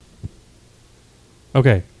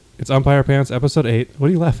Okay. It's Umpire Pants, episode 8. What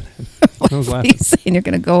are you laughing at? I was laughing. He's saying you're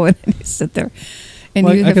going to go in and you sit there. And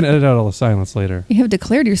Well, I can edit out all the silence later. You have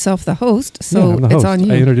declared yourself the host, so yeah, I'm the host. it's on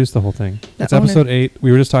you. I introduced the whole thing. It's episode 8.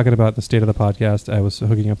 We were just talking about the state of the podcast. I was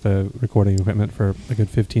hooking up the recording equipment for a good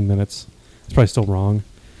 15 minutes. It's probably still wrong.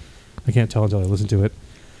 I can't tell until I listen to it.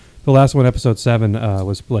 The last one, episode 7,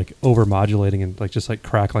 was like over-modulating and like just like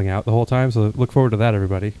crackling out the whole time. So look forward to that,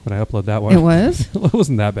 everybody, when I upload that one. It was? It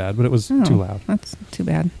wasn't that bad, but it was too loud. That's too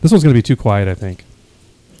bad. This one's going to be too quiet, I think.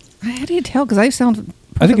 How do you tell? Because I sound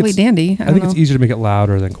perfectly dandy. I think it's easier to make it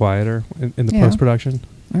louder than quieter in the post-production.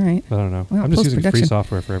 All right. I don't know. Well, I'm just using free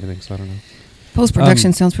software for everything, so I don't know.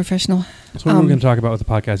 Post-production sounds professional. That's what we were going to talk about with the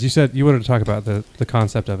podcast. You said you wanted to talk about the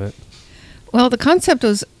concept of it. Well, the concept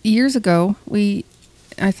was years ago.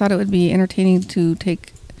 I thought it would be entertaining to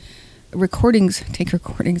take recordings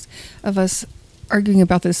of us arguing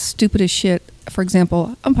about this stupidest shit. For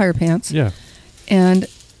example, Umpire Pants. Yeah. And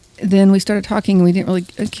then we started talking, and we didn't really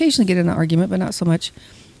occasionally get in an argument, but not so much.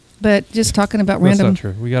 But just talking about random. That's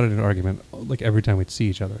not true. We got in an argument like every time we'd see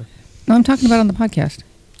each other. No, I'm talking about on the podcast.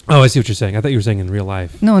 Oh, I see what you're saying. I thought you were saying in real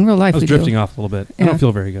life. No, in real life I was drifting off a little bit. Yeah. I don't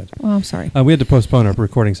feel very good. Well, I'm sorry. We had to postpone our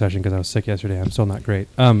recording session because I was sick yesterday. I'm still not great.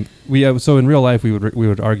 So in real life we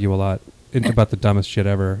would argue a lot about the dumbest shit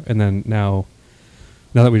ever, and then now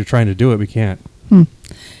that we're trying to do it, we can't.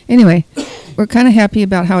 Anyway, we're kind of happy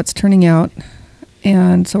about how it's turning out,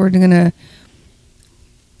 and so we're gonna.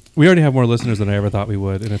 We already have more listeners than I ever thought we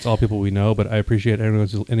would, and it's all people we know. But I appreciate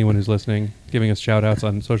anyone who's listening, giving us shout outs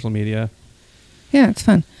on social media. Yeah, it's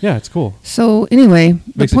fun. Yeah, it's cool. So anyway,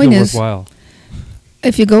 Makes the point it feel is, worthwhile.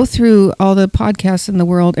 If you go through all the podcasts in the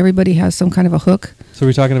world, everybody has some kind of a hook. So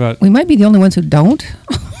we're talking about... We might be the only ones who don't.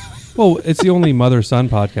 Well, it's the only mother-son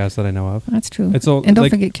podcast that I know of. That's true. And don't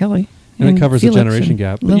forget Kelly. And it covers Felix the generation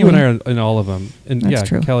gap. But you and I are in all of them. And That's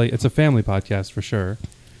true. Kelly, it's a family podcast for sure.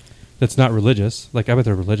 That's not religious. Like, I bet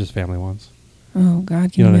they're religious family ones. Oh,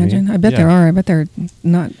 God, can you imagine? I bet there are. I bet they're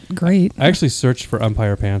not great. I actually searched for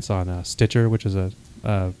Umpire Pants on Stitcher, which is a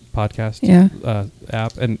podcast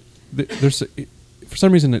app. And there's for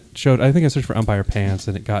some reason it showed, I think I searched for Umpire Pants,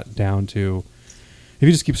 and it got down to, if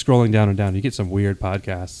you just keep scrolling down and down, you get some weird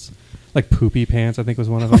podcasts. Like Poopy Pants, I think was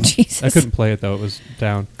one of them. Oh, Jesus. I couldn't play it, though. It was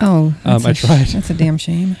down. Oh, I tried. That's a damn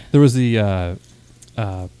shame. There was the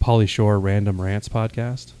Pauly Shore Random Rants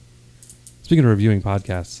podcast. Speaking of reviewing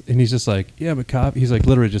podcasts, and he's just like, yeah, my coffee. He's like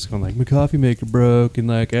literally just going like, my coffee maker broke, and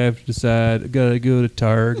like I have to decide, I gotta go to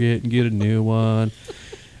Target and get a new one.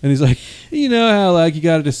 And he's like, you know how like you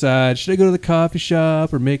gotta decide, should I go to the coffee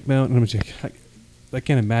shop or make my own? And I'm just like, I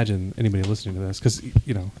can't imagine anybody listening to this because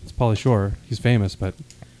it's Pauly Shore. He's famous, but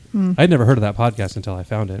I'd never heard of that podcast until I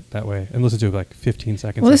found it that way and listened to it like 15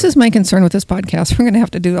 seconds. Well, this is my concern with this podcast. We're going to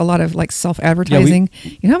have to do a lot of like self-advertising.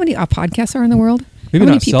 You know how many podcasts are in the world? Maybe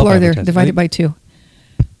how many people are there divided by 2?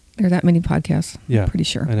 There are that many podcasts. Yeah. I'm pretty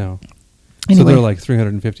sure. I know. Anyway. So there are like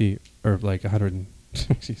 350 or like 100.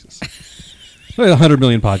 Jesus. 100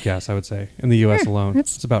 million podcasts, I would say, in the U.S. alone.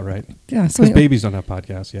 It's about right. Yeah. Because babies don't have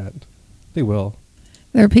podcasts yet. They will.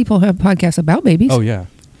 There are people who have podcasts about babies. Oh, yeah.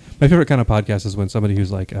 My favorite kind of podcast is when somebody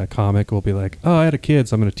who's like a comic will be like, oh, I had a kid,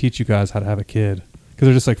 so I'm going to teach you guys how to have a kid. Because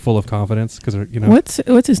they're just like full of confidence. Because they're,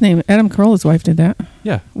 What's his name? Adam Carolla's wife did that.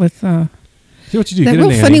 Yeah. With see what you do. That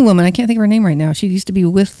real funny woman. I can't think of her name right now. She used to be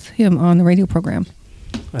with him on the radio program.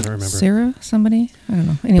 I don't remember. Sarah somebody? I don't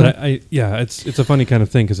know. Anyway. But it's a funny kind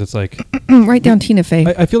of thing because it's like... Write down Tina Fey.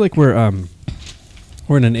 I feel like we're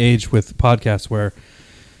in an age with podcasts where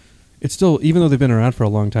it's still, even though they've been around for a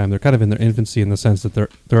long time, they're kind of in their infancy in the sense that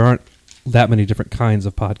there aren't that many different kinds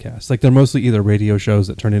of podcasts. Like they're mostly either radio shows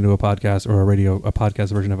that turn into a podcast or a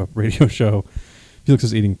podcast version of a radio show. Felix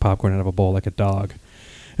is eating popcorn out of a bowl like a dog.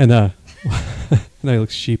 And now he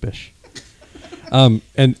looks sheepish. And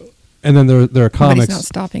then there are comics not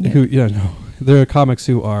stopping who it. there are comics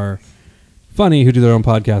who are funny who do their own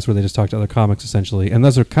podcasts where they just talk to other comics essentially, and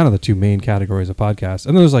those are kind of the 2 main categories of podcasts.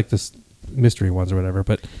 And there's like this mystery ones or whatever.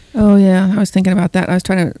 But oh yeah, I was thinking about that. I was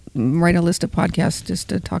trying to write a list of podcasts just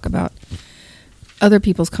to talk about other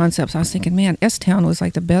people's concepts. I was thinking, man, S-Town was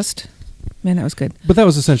like the best. Man, that was good. But that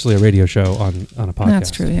was essentially a radio show on a podcast.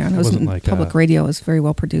 That's true. Yeah, and it wasn't like public radio. It was very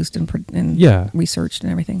well produced and researched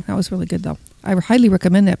and everything. That was really good, though. I highly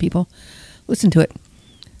recommend that people listen to it.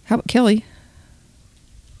 How about Kelly?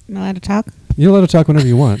 Am I allowed to talk? You're allowed to talk whenever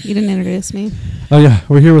you want. You didn't introduce me. Oh yeah,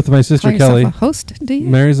 we're here with my sister Kelly. A host, do you?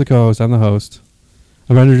 Mary's the co-host. I'm the host.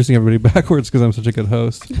 I'm introducing everybody backwards because I'm such a good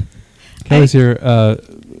host. Kelly's here.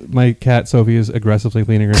 My cat Sophie is aggressively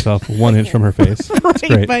cleaning herself 1 inch from her face. It's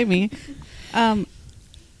great. By me.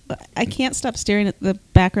 I can't stop staring at the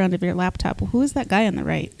background of your laptop. Who is that guy on the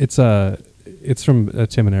right? It's It's from a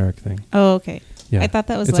Tim and Eric thing. Oh, okay. Yeah, I thought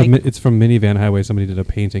that was it's like. it's from Minivan Highway. Somebody did a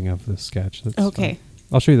painting of this sketch. That's Okay.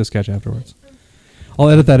 I'll show you the sketch afterwards. I'll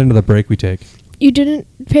edit that into the break we take. You didn't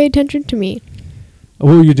pay attention to me.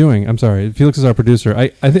 What were you doing? I'm sorry. Felix is our producer. I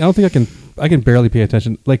don't think I can barely pay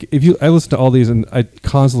attention. Like I listen to all these and I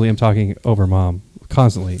constantly am talking over Mom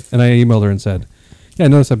constantly. And I emailed her and said, "Yeah, I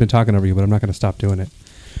noticed I've been talking over you, but I'm not going to stop doing it."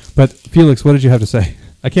 But Felix, what did you have to say?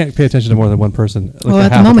 I can't pay attention to more than one person. Like Well, at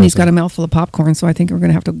the moment, he's got a mouthful of popcorn, so I think we're going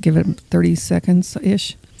to have to give it 30 seconds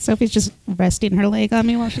ish. Sophie's just resting her leg on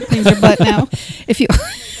me while she cleans her butt now. If you,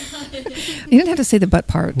 you didn't have to say the butt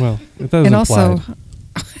part. Well, that was and implied. also,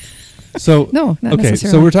 So no, not okay.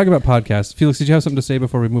 necessarily. So we're talking about podcasts. Felix, did you have something to say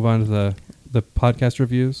before we move on to the podcast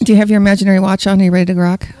reviews? Do you have your imaginary watch on? Are you ready to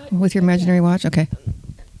rock with your imaginary watch? Okay.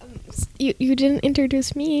 You didn't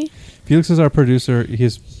introduce me. Felix is our producer.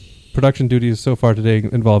 His production duties so far today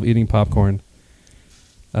involve eating popcorn,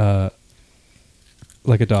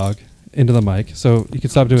 like a dog, into the mic. So you can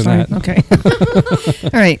stop doing Sorry. that. Okay.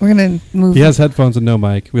 All right, we're going to move. He has headphones and no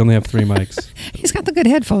mic. We only have 3 mics. He's got the good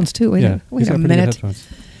headphones too. Wait yeah, wait he's a got pretty good minute. headphones.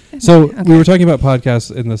 So Okay. we were talking about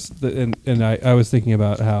podcasts in this, and I was thinking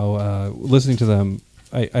about how listening to them,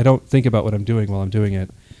 I don't think about what I'm doing while I'm doing it.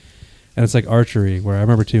 And it's like archery, where I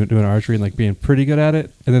remember doing archery and like being pretty good at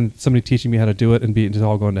it, and then somebody teaching me how to do it and being just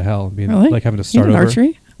all going to hell and being Really? like having to You start did over.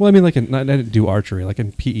 archery? Well, I mean, like I didn't do archery, like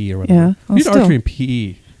in PE or whatever. Yeah, well, you did still. archery in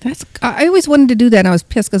PE. I always wanted to do that, and I was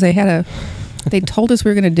pissed because they told us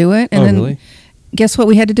we were going to do it, and Oh, then really? guess what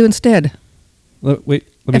we had to do instead? Let me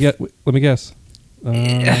guess.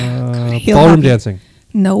 Heel Ballroom hockey. dancing,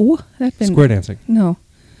 No, that been square dancing, no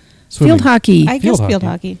swimming. field hockey. I Field guess field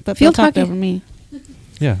hockey. hockey, but Field Phil talked hockey? over me.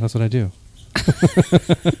 Yeah, that's what I do. I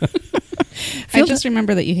Field- just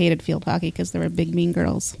remember that you hated field hockey because there were big mean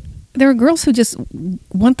girls. There are girls who just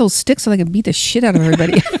want those sticks so they can beat the shit out of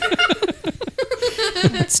everybody.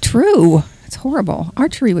 It's true. It's horrible.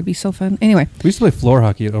 Archery would be so fun. Anyway, We used to play floor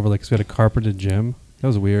hockey at Overlake because we had a carpeted gym. That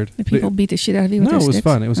was weird. the people beat the shit out of you with No, their it was sticks?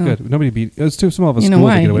 fun. It was Oh. good. Nobody beat. It was too small of a You school know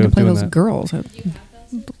why? to get You away don't with play doing those that. girls.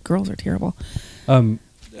 Girls are terrible.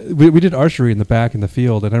 We did archery in the back in the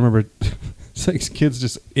field, and I remember it's like kids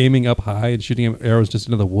just aiming up high and shooting arrows just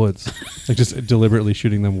into the woods, like just deliberately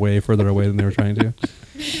shooting them way further away than they were trying to.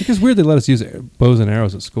 It's weird they let us use bows and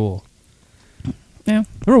arrows at school. Yeah.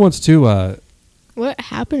 Remember once too, What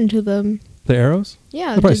happened to them? the arrows? Yeah.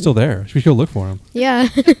 They're probably did- still there. We should go look for them. Yeah.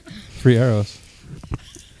 Free arrows.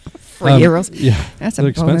 Free arrows. Yeah, That's a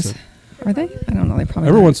they're bonus. expensive. Are they? I don't know. They probably.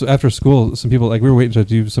 I remember are. once after school, some people like we were waiting to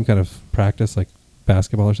do some kind of practice, like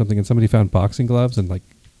basketball or something, and somebody found boxing gloves and like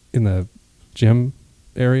in the gym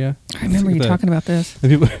area. I remember you talking about this.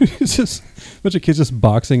 And people, it's just a bunch of kids just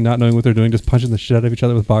boxing, not knowing what they're doing, just punching the shit out of each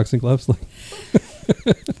other with boxing gloves. Like,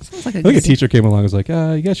 Sounds like a I think a good- teacher came along and was like,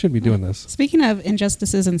 you guys shouldn't be doing this. Speaking of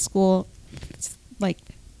injustices in school, it's like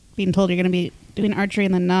being told you're going to be doing archery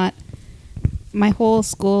and then not. My whole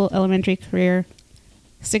school elementary career,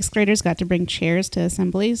 6th graders got to bring chairs to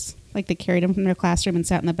assemblies. Like they carried them from their classroom and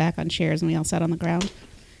sat in the back on chairs, and we all sat on the ground.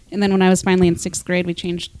 And then when I was finally in 6th grade, we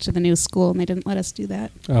changed to the new school, and they didn't let us do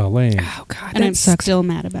that. Oh, lame. Oh God, And that I'm sucks. still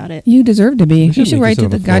mad about it. You deserve to be. They You should should make write you sit to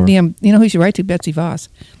on the the floor. goddamn. You know who you should write to? Betsy Voss.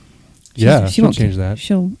 Yeah, she she'll won't change that.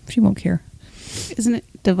 She won't care. Isn't it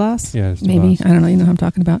DeVos? Yeah, it's Maybe DeVos. I don't know. You know who I'm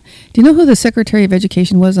talking about. Do you know who the Secretary of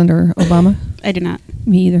Education was under Obama? I do not.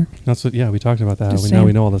 Me either. That's what. Yeah, we talked about that. Just We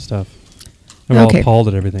saying. know all this stuff. And we're all Okay. appalled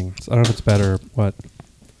at everything. So I don't know if it's better or what.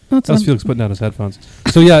 Well, it's That's not- Felix putting down his headphones.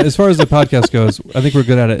 So yeah, as far as the podcast goes, I think we're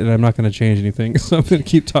good at it, and I'm not going to change anything. So I'm going to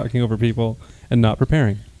keep talking over people and not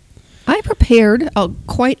preparing. I prepared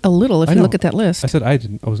quite a little. If I you know. look at that list, I said I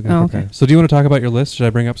didn't. I wasn't going to Oh, prepare. okay. So do you want to talk about your list? Should I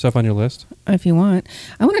bring up stuff on your list? if you want,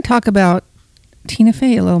 I want to talk about Tina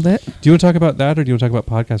Fey a little bit. Do you want to talk about that, or do you want to talk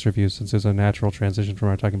about podcast reviews? Since there's a natural transition from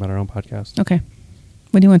our talking about our own podcast. Okay.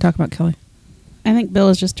 What do you want to talk about, Kelly? I think Bill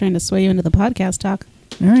is just trying to sway you into the podcast talk.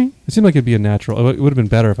 All right. It seemed like it'd be a natural. It would have been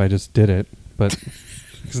better if I just did it, but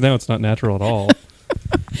because now it's not natural at all.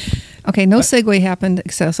 Okay. No segue happened.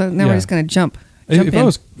 So now we're Yeah. just going to jump If in. I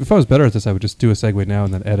was better at this, I would just do a segue now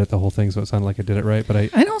and then edit the whole thing so it sounded like I did it right. But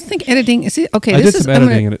I don't think editing is it. Okay. I this did is some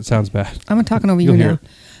editing and it sounds bad. I'm talking over you You'll hear now. it.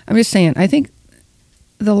 I'm just saying. I think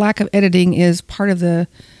the lack of editing is part of the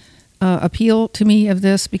appeal to me of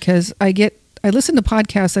this because I listen to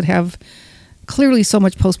podcasts that have clearly so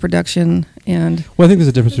much post production and Well, I think there's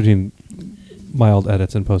a difference between mild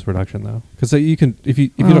edits and post production though, because you can if you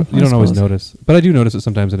Oh, don't I always suppose. notice, but I do notice it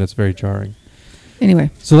sometimes and it's very jarring. anyway.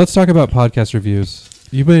 So let's talk about podcast reviews.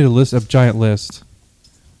 You made a giant list.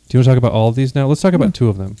 Do you want to talk about all of these now? Let's talk about two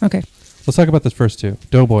of them. Okay. Let's talk about the first two.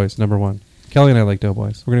 Doughboys, number one. Kelly and I like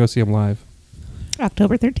Doughboys. We're gonna go see them live.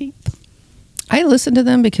 October 13th. I listen to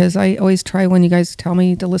them because I always try when you guys tell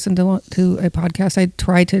me to listen to a podcast. I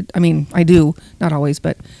try to. I mean, I do, not always,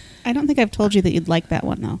 but I don't think I've told you that you'd like that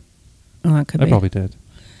one though. it could I be. probably did.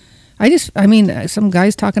 I mean, some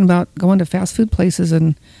guys talking about going to fast food places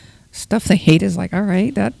and stuff they hate is like, all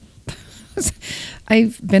right, that.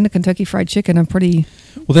 I've been to Kentucky Fried Chicken. I'm pretty.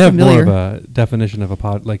 Well, they have familiar. more of a definition of a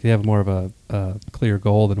pod. Like they have more of a clear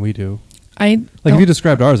goal than we do. I Like if you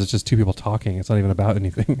described ours, it's just two people talking. It's not even about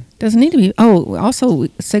anything. doesn't need to be. Oh, also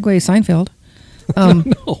segue Seinfeld.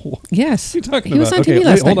 No. Yes, What are you talking he was about? on Okay, TV wait,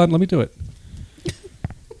 last hold night. on. Let me do it.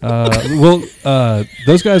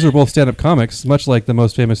 Those guys are both stand-up comics, much like the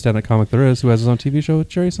most famous stand-up comic there is, who has his own TV show with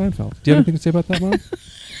Jerry Seinfeld. Do you have anything to say about that, Mom?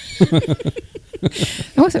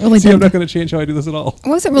 I wasn't really See, I'm done. not going to change how I do this at all. I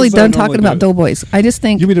wasn't really This is how I done normally talking do about it. Doughboys. I just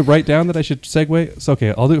think You want me to write down that I should segue? It's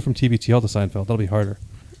okay. I'll do it from TBTL to Seinfeld. That'll be harder.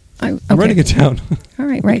 I'm okay. writing it down. All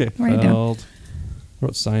right, write it down. Feld. I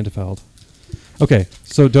wrote Seinfeld. Okay,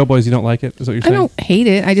 so Doughboys, you don't like it? Is what you're I saying? don't hate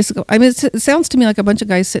it. I just go. I mean, it sounds to me like a bunch of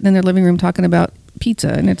guys sitting in their living room talking about pizza,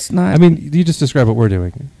 and it's not. I mean, you just describe what we're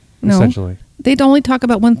doing, No. essentially. they'd only talk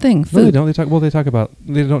about one thing: food. No, they don't.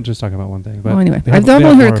 They don't just talk about one thing. But Well, anyway, they I've have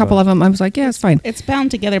only heard more a couple of them. I was like, yeah, it's fine. It's bound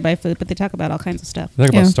together by food, but they talk about all kinds of stuff. They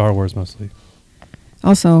talk Yeah. about Star Wars mostly.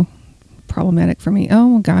 Also, problematic for me.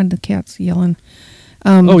 Oh God, the cat's yelling.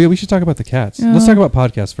 Oh yeah, we should talk about the cats. Let's talk about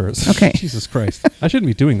podcasts first. Okay. Jesus Christ, I shouldn't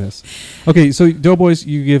be doing this. Okay, so Doughboys,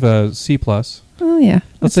 you give a C+. Oh yeah.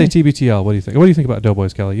 Let's say TBTL. What do you think? What do you think about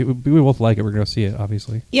Doughboys, Kelly? We both like it. We're going to see it,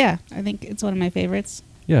 obviously. Yeah, I think it's one of my favorites.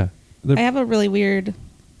 Yeah. I have a really weird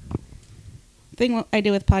thing I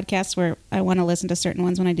do with podcasts where I want to listen to certain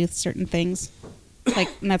ones when I do certain things. Like,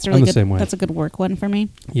 and that's really I'm the good. same way. That's a good work one for me.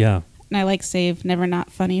 Yeah. And I like Save Never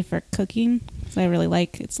Not Funny for cooking. So I really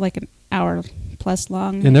like. It's like an hour plus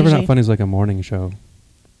long. And Never Not usually. Funny is like a morning show,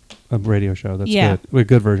 a radio show. That's Yeah. good. A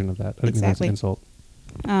good version of that. I didn't think that's Exactly. an insult.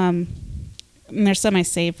 And there's some I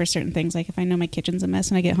save for certain things. Like if I know my kitchen's a mess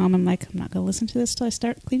and I get home, I'm like, I'm not going to listen to this till I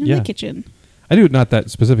start cleaning Yeah. the kitchen. I do not that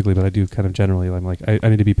specifically, but I do kind of generally. I'm like, I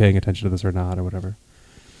need to be paying attention to this or not or whatever.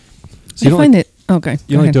 So I don't find like, it okay. You go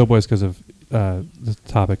don't like ahead. Doughboys because of the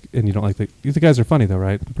topic, and you don't like the guys are funny though,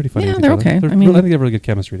 right? They're pretty funny. Yeah, with they're each other. okay. They're I mean- I think they have really good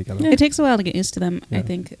chemistry together. Yeah. It takes a while to get used to them. Yeah. I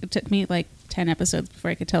think it took me like 10 episodes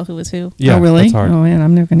before I could tell who was who. Yeah, oh really? That's hard. Oh man,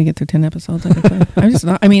 I'm never going to get through 10 episodes. I can tell you. I'm just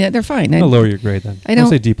not. I mean, they're fine. I'll lower your grade then. I I'll don't-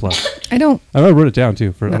 say D+. I don't. I wrote it down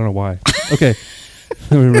too. I don't know why. Okay.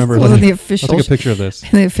 Let me remember. This wasn't the I'll official take a picture of this.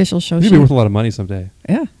 The official show It'd sheet. be worth a lot of money someday.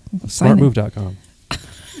 Yeah. Sign it.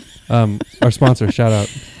 Smartmove.com. Our sponsor, shout out.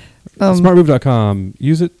 Um, Smartmove.com.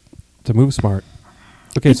 Use it to move smart.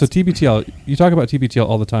 Okay, so TBTL. You talk about TBTL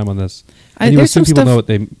all the time on this. And you there's assume some people stuff-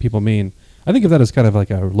 know what people mean. I think of that as kind of like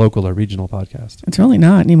a local or regional podcast. It's really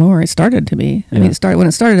not anymore. It started to be. I Yeah. mean, when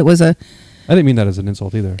it started, it was a I didn't mean that as an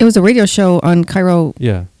insult either. radio show on Cairo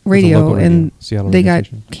Yeah. It's a radio, local and Seattle they radio got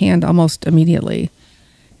station. canned almost immediately.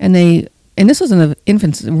 And this was in the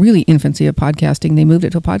infancy of podcasting. They moved it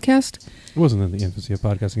to a podcast. It wasn't in the infancy of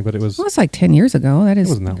podcasting, but it was. Well, it's like 10 years ago. That It is.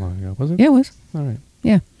 wasn't that long ago, was it? Yeah, it was. All right.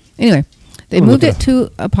 Yeah. Anyway, they I'm gonna moved look it it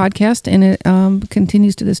to a podcast, and it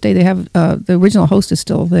continues to this day. They have the original host is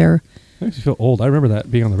still there. I actually feel old. I remember that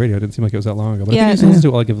being on the radio. It didn't seem like it was that long ago. But Yeah. I think I used to listen to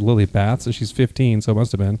it while I give Lily baths, and she's 15, so it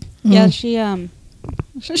must have been. Yeah, Mhm.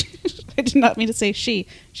 she I did not mean to say she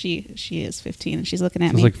is 15 and she's looking It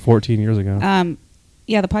at was me. like 14 years ago.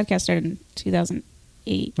 Yeah, the podcast started in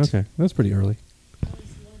 2008. Okay, that's pretty early.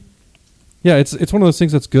 Yeah, it's one of those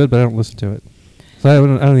things that's good, but I don't listen to it. So I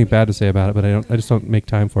don't have anything bad to say about it, but I just don't make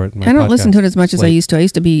time for it. In my I don't listen podcast to it as much as I slate. used to. I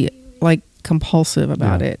used to be like compulsive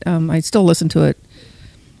about Yeah. it. I still listen to it.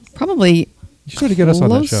 Probably You should try to get us on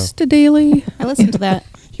that show. close to daily. I listened to that.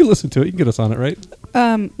 You listen to it. You can get us on it, right?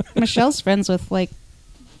 Michelle's friends with like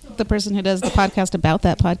the person who does the podcast about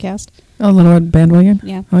that podcast. Oh, Little Red Bandwagon.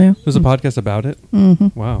 Yeah. Oh yeah. There's a podcast about it.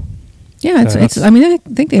 Mm-hmm. Wow. Yeah, it's. that's- I mean, I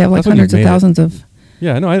think they have like that's when hundreds you've of made it. thousands of.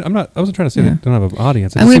 Yeah, no, I'm not. I wasn't trying to say Yeah. they don't have an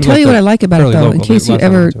audience. It I'm just going to seems tell you what I they're like about it fairly though, in local. case you Last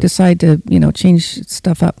time I ever went to it. decide to change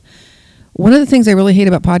stuff up. One of the things I really hate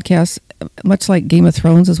about podcasts, much like Game of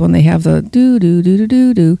Thrones, is when they have the do do do do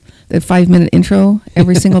do do the 5-minute intro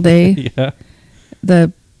every single day. Yeah,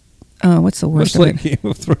 The what's the word? much like Game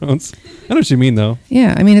of Thrones. I know what you mean, though.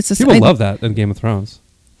 Yeah, I mean it's People love that in Game of Thrones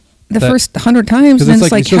the that- first 100 times, because and it's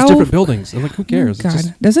then like it's it like shows how. different buildings. I'm like, who cares? Oh, It's God,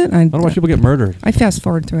 just, does it? I don't watch people get murdered. I fast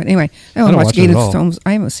forward through it. Anyway, I don't don't watch watch it Game at of all. Thrones.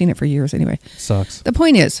 I haven't seen it for years. Anyway, It sucks. the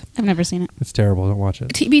point is, I've never seen it. It's terrible. Don't watch it.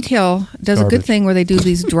 TBTL does a good garbage. thing where they do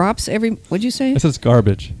these drops every. What'd you say? I said it's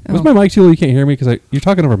garbage. Oh. Was my mic too low? You can't hear me because you're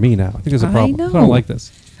talking over me now. I think there's a I problem. know. I don't like this.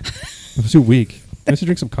 I'm too weak. I should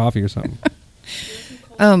drink some coffee or something.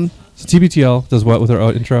 So TBTL does what with their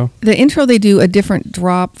intro? The intro, they do a different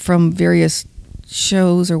drop from various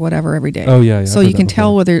shows or whatever every day. Oh, yeah, So I've you heard can that tell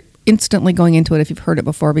before. whether instantly going into it if you've heard it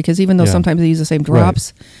before, because even though Yeah. sometimes they use the same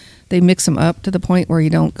drops, they mix them up to the point where you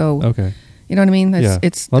don't go. Okay. You know what I mean? Yeah.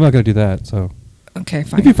 It's Well, I'm not going to do that. So okay.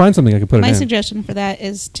 Fine. if you find something, I can put it My in. suggestion for that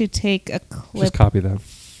is to take a clip Just copy that.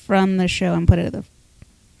 from the show and put it at the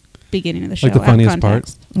beginning of the show. Like the out of funniest part?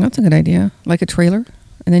 context. That's a good idea. Like a trailer,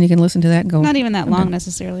 and then you can listen to that and go. Not even that long okay.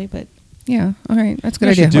 necessarily, but Yeah. All right. That's a good What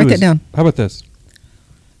I idea. should do Write that is- down. How about this?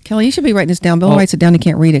 Kelly, you should be writing this down. Bill Well- writes it down. He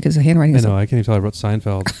can't read it because the handwriting I is. know. I can't even tell I wrote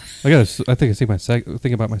Seinfeld. I think I think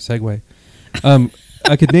think about my segue.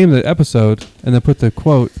 I could name the episode and then put the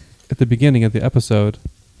quote at the beginning of the episode,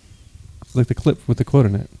 like the clip with the quote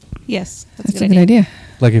in it. yes, That's a good idea.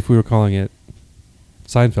 Like if we were calling it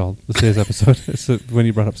Seinfeld, today's episode. So when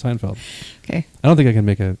you brought up Seinfeld, Okay. I don't think I can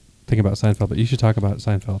make a thing about Seinfeld, but you should talk about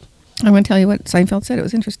Seinfeld. I'm going to tell you what Seinfeld said. It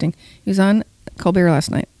was interesting. He was on Colbert last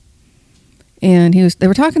night, and they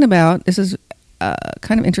were talking about, this is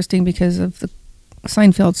kind of interesting because of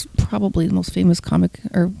Seinfeld's probably the most famous comic,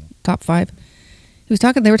 or top 5.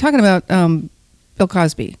 They were talking about Bill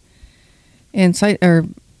Cosby, and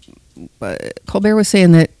Colbert was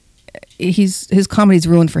saying that his comedy's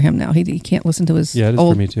ruined for him now. He can't listen to his Yeah, it is for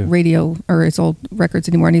old me too. radio or his old records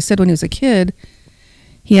anymore. And he said when he was a kid,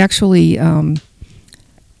 he actually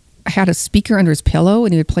had a speaker under his pillow,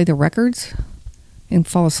 and he would play the records and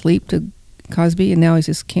fall asleep to Cosby. And now he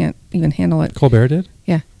just can't even handle it. Colbert did?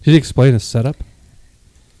 Yeah. Did he explain his setup?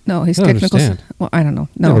 No, his I don't technical. understand. Well, I don't know.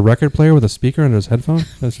 You have No, a record player with a speaker under his headphone,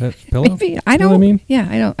 pillow. maybe I You know don't. what I mean? Yeah,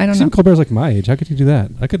 I don't. I don't Sam know. Colbert's like my age. How could you do that?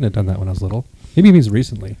 I couldn't have done that when I was little. Maybe he means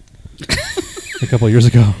recently. A couple of years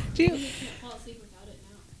ago.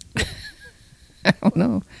 I don't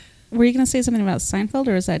know. were you going to say something about Seinfeld,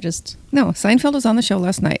 or is that just No, Seinfeld was on the show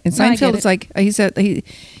last night, and No, I get Seinfeld it. is like he said.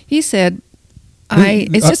 He said, I-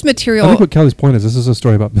 it's just I material. think what Kelly's point is this is a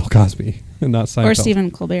story about Bill Cosby and not Seinfeld. or Stephen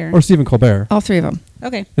Colbert? Or Stephen Colbert. all 3 of them.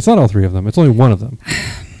 Okay, It's not all 3 of them. It's only one of them.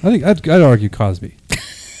 I think I'd argue Cosby.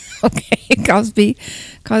 Okay, Cosby,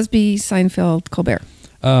 Seinfeld, Colbert.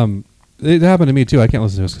 It happened to me too. I can't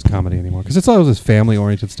listen to his comedy anymore because it's all this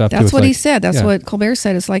family-oriented stuff. too. That's It's what he like, said. That's yeah, what Colbert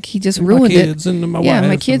said. It's like he just my ruined kids it. and my Yeah, my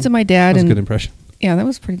wife kids and- and my dad. That was a And good impression. yeah, that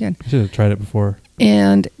was pretty good. I should have tried it before.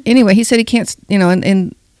 And anyway, he said he can't.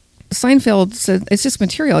 And Seinfeld said it's just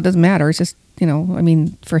material. It doesn't matter. It's just I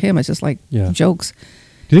mean, for him, it's just like Yeah. jokes.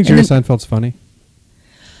 Do you think And Jerry Seinfeld's funny?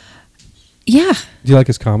 Yeah, Do you like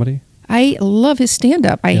his comedy? I love his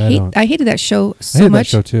stand-up. Yeah, I don't. I hated that show I so hated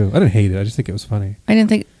much. that show too. I didn't hate it. I just think it was funny. I didn't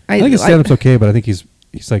think. I think his stand-up's okay, but I think he's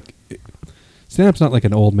like stand-up's not like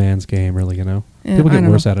an old man's game, really. Yeah, People I get don't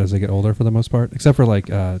worse know. at it as they get older, for the most part, except for like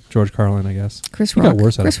George Carlin, I guess. Chris He Rock. got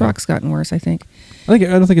worse at Chris it. though. Rock's gotten worse. I think I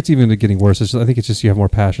don't think it's even getting worse. I think it's just you have more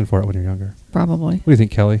passion for it when you're younger. probably. What do you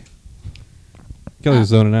think, Kelly? Kelly was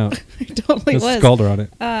zoning out. I totally Let's was. scald her on it.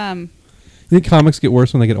 You think comics get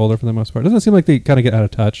worse when they get older, for the most part? Doesn't it seem like they kind of get out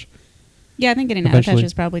of touch? Yeah, I think getting out of touch Eventually.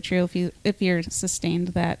 is probably true if you're sustained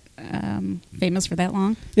that famous for that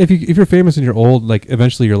long. If you're famous and you're old, like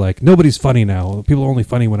eventually you're like nobody's funny now. People are only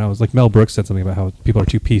funny when I was like Mel Brooks said something about how people are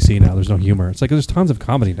too PC now. There's no humor. It's like there's tons of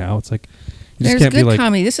comedy now. It's like you just There's can't good be like.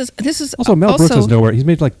 comedy. This is Also, Mel Brooks is nowhere. He's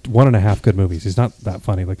made like 1.5 good movies. He's not that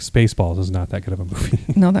funny. Like Spaceballs is not that good of a movie.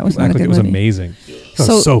 No, that was People not act a like good it was movie. amazing. It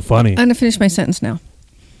was so funny. I'm gonna finish my sentence now.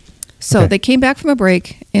 So Okay. they came back from a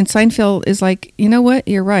break, and Seinfeld is like, you know what?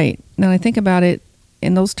 You're right. Now I think about it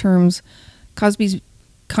in those terms. Cosby's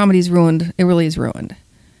comedy's ruined. It really is ruined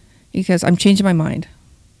because I'm changing my mind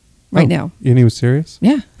right Oh, now. And he was serious?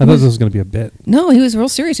 Yeah. I thought this was going to be a bit. No, he was real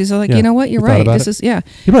serious. He's like, Yeah. you know what? You're You thought right. about This it? is yeah.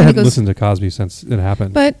 He probably And hadn't goes- listened to Cosby since it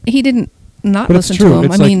happened. But he didn't not But it's listen true. to him.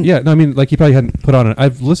 It's I like, mean, yeah, no, I mean, like he probably hadn't put on it.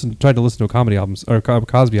 I've tried to listen to a comedy album or a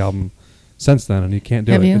Cosby album since then, and you can't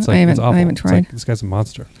do Have it. you? It's like I it's haven't- awful. I haven't It's like, tried. this guy's a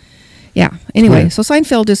monster. yeah. Anyway, weird. so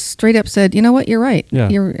Seinfeld just straight up said, you know what? You're right. Yeah.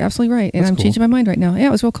 You're absolutely right. And That's I'm cool. changing my mind right now. Yeah,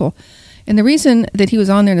 it was real cool. And the reason that he was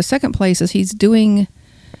on there in the second place is he's doing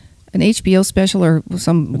an HBO special or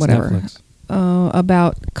some It's whatever Netflix.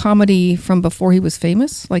 About comedy from before he was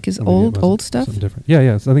famous, like his Or maybe it old wasn't stuff. Something different. Yeah,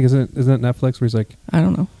 yeah. So I think isn't it Netflix where he's like, I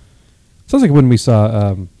don't know. sounds like when we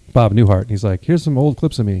saw Bob Newhart, and he's like, here's some old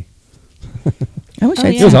clips of me. I wish Oh,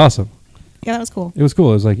 I'd yeah. It was seen. awesome. Yeah, that was cool. It was cool.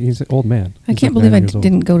 It was like he's an old man. I He's can't like believe 90 I years old.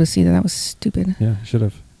 didn't go to see that. That was stupid. Yeah, should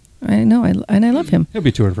have. I know. And I love him. He'll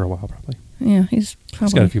be touring for a while, probably. Yeah, he's He's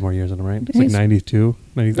probably. got a few more years in him, right? It's like He's- 92.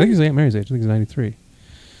 90, I think he's Aunt Mary's age. I think he's 93.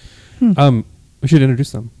 Hmm. We should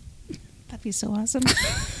introduce them. That'd be so awesome.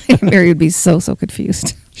 Mary would be so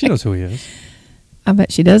confused. She knows who he is. I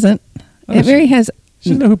bet she doesn't. Oh, Aunt she- Mary has. She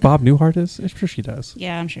doesn't know who Bob Newhart is? I'm sure she does.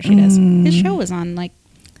 Yeah, I'm sure she does. His show was on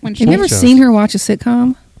when she. Have you ever shows. seen her watch a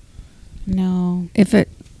sitcom? No. If it,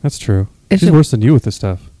 That's true. She's worse than you with this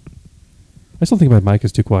stuff. I still think my mic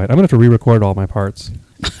is too quiet. I'm gonna have to re-record all my parts.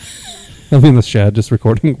 I'll be in the shed just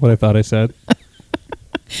recording what I thought I said.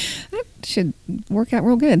 should work out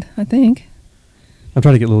real good, I think. I'm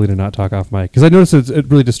trying to get Lily to not talk off mic because I notice it's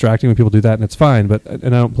really distracting when people do that, and it's fine. But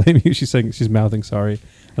and I don't blame you. She's mouthing sorry.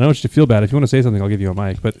 I don't want you to feel bad. If you want to say something, I'll give you a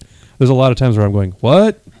mic. But there's a lot of times where I'm going,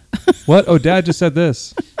 what? What? Oh, Dad just said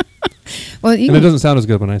this. Well, And it doesn't sound as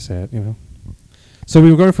good when I say it, you know. So we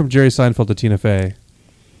were going from Jerry Seinfeld to Tina Fey.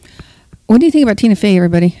 what do you think about Tina Fey,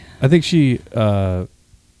 everybody? I think she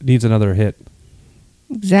needs another hit.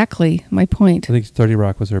 Exactly my point. I think 30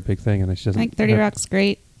 Rock was her big thing, and she I doesn't. think 30 Rock's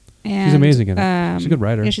great. And, She's amazing in it. She's a good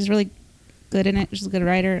writer. Yeah, she's really good in it. She's a good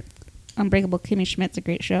writer. Unbreakable Kimmy Schmidt's a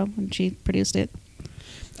great show, and she produced it.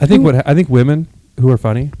 I think women who are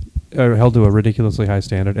funny are held to a ridiculously high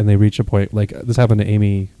standard, and they reach a point like this happened to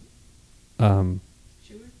Amy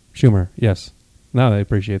Schumer. Yes, now I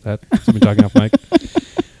appreciate that. I've been talking off mic.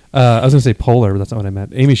 I was going to say Polar, but that's not what I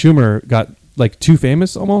meant. Amy Schumer got like too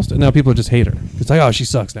famous almost, and now people just hate her. It's like, oh, she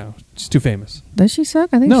sucks now. She's too famous. Does she suck?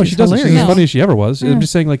 I think No, she's she doesn't. hilarious. She's as funny as she ever was. Yeah. I'm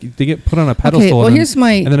just saying, like, they get put on a pedestal. Okay, well, and here's then,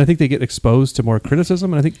 my- and then I think they get exposed to more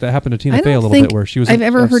criticism, and I think that happened to Tina I Fey a don't little think bit, where she was. I've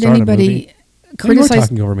ever heard anybody You're criticize.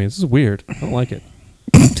 talking over me. This is weird. I don't like it.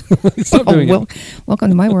 Stop Oh, doing well, it. welcome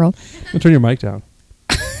to my world. Turn your mic down.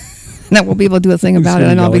 Now we'll be able to do a thing about Hear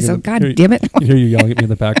it, and you I'll be yelling so, at the- God damn it. You hear you yelling at me in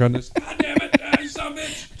the background. Just, God damn it, you son of a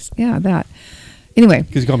bitch. Yeah, that. Anyway,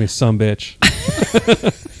 Because you call me a some bitch.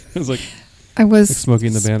 It was like I was Smokey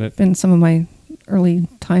and the Bandit. in some of my early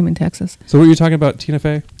time in Texas. So what were you talking about, Tina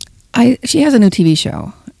Fey? She has a new TV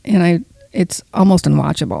show, and it's almost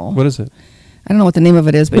unwatchable. What is it? I don't know what the name of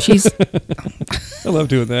it is, but she's I love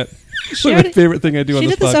doing that. It's She like my already- favorite thing I do on She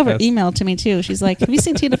this did this over podcast. email to me too. She's like, "Have you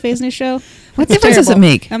seen Tina Fey's new show? What It's difference does it terrible."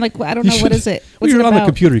 make? I'm like, well, I don't You know. What should- is it? Well, What's you're it on the about?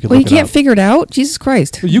 computer. You can well, you look it can't up. figure it out. Jesus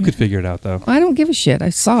Christ! Well, you could figure it out, though. I don't give a shit. I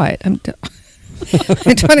saw it. I'm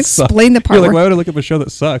trying to explain the part. You're like, where- why would I look up a show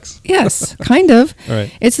that sucks? Yes, kind of. All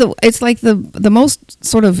right. It's like the most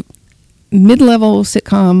sort of mid-level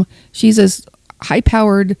sitcom. She's this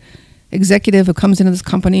high-powered executive who comes into this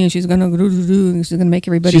company and she's going to make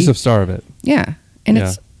everybody. She's the star of it. Yeah, and Yeah.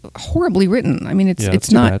 it's horribly written. I mean, it's Yeah, it's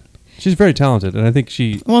too not. bad. She's very talented, and I think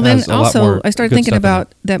she. Well, then has a lot also more I started good thinking stuff in about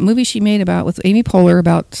it. that movie she made with Amy Poehler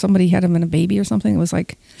about somebody had him in a baby or something. It was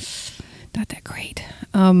like not that great.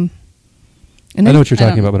 And I know what you're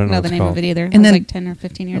talking about, but I don't know know what the it's name called. of it either. And It was then like 10 or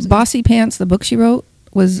 15 years ago. Bossy Pants, the book she wrote,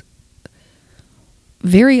 was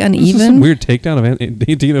very This is uneven. some weird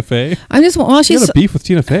takedown of Tina Fey. I'm just well, You she's got a beef with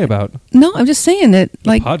Tina Fey about. no. I'm just saying that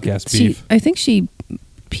like podcast she, beef. I think she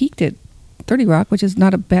peaked at 30 Rock, which is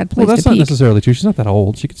not a bad place Well, that's to not peak. necessarily true. She's not that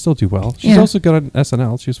old. She could still do well. She's Yeah. also good on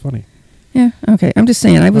SNL. She was funny. Yeah. Okay. I'm just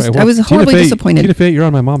saying. I was All right, well, I was Tina horribly Fey- disappointed. Tina Fey, you're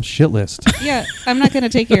on my mom's shit list. Yeah, I'm not going to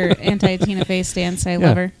take your anti-Tina Fey stance. I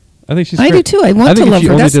love her. I think she's. I do great. too. I want I think to if love she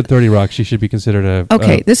her. only That's- did 30 Rock, she should be considered a.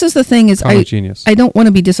 Okay, this is the thing is comic genius. I don't want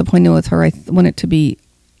to be disappointed with her. I want it to be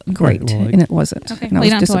great, well, like- and it wasn't. Okay, And I well,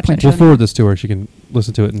 you was don't have to watch disappointed. it. We'll forward this to her. She can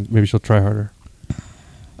listen to it, and maybe she'll try harder.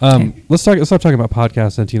 Okay. Let's stop talking about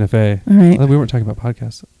podcasts and Tina Fey. All right. We weren't talking about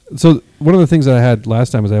podcasts. So one of the things that I had last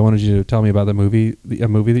time was I wanted you to tell me about a movie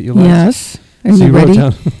that you liked. Yes. Are So you wrote ready?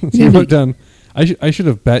 down. So you Yeah. wrote down. I should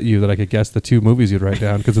have bet you that I could guess the two movies you'd write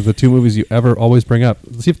down because of the two movies you ever always bring up.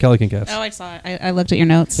 Let's see if Kelly can guess. Oh, I saw it. I looked at your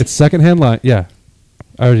notes. It's secondhand line. Yeah,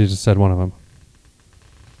 I already just said one of them.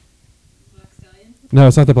 No,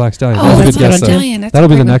 it's not the Black Stallion. Oh, That was a that's good not guess, a though. Stallion. That's That'll a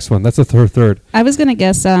be the great one. next one. That's the third. I was going to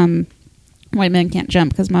guess White Men Can't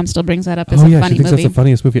Jump because Mom still brings that up as Oh a yeah, funny she thinks movie. that's the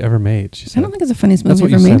funniest movie ever made. She said. I don't think it's the funniest That's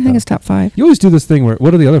movie what ever you made. said, I think though. it's top 5. You always do this thing where.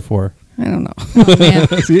 What are the other four? I don't know. Oh, man.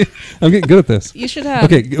 See, I'm getting good at this. You should have.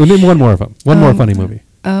 Okay, name one more of them. One more funny movie.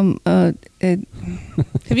 Have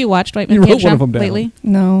you watched White You Men wrote Can't one of Jump them down. lately?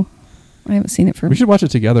 No, I haven't seen it for. We should watch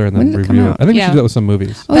it together and When then did it come review it. out? I think we Yeah. should do that with some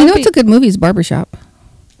movies. Oh, you know That'd what's a good movie? Is Barbershop.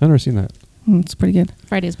 I've never seen that. It's pretty good.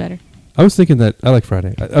 Friday's better. I was thinking that I like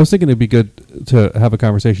Friday. I was thinking it'd be good to have a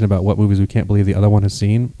conversation about what movies we can't believe the other one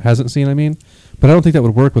hasn't seen. I mean, but I don't think that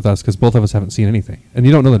would work with us because both of us haven't seen anything, and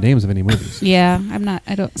you don't know the names of any movies. Yeah,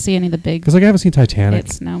 I don't see any of the big Because like I haven't seen Titanic.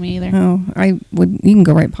 hits. No, me either. Oh, I would. You can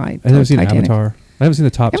go right by. I haven't seen Titanic. Avatar. I haven't seen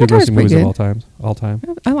the top two Avatar's grossing pretty movies of good. all time.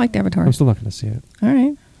 I liked Avatar. I'm still not going to see it, All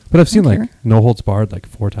right. but I've seen Don't like care. No Holds Barred like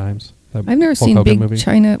 4 times. That I've never Hulk seen Hogan Big movie.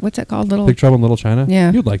 China. What's that called? Little. Big Trouble in Little China.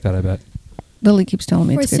 Yeah. You'd like that, I bet. Lily keeps telling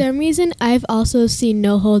me For it's good. some reason, I've also seen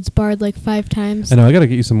No Holds Barred like 5 times. I know. I got to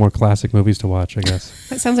get you some more classic movies to watch. I guess.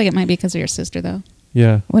 That sounds like it might be because of your sister, though.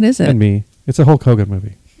 Yeah. What is it? And me. It's a Hulk Hogan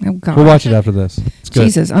movie. Oh God. We'll watch it after this. It's good.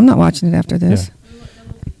 Jesus, I'm not watching it after this.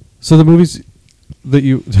 So the movies that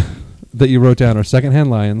you, that you wrote down are Secondhand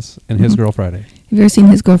Lions and His Mhm. Girl Friday. Have you ever seen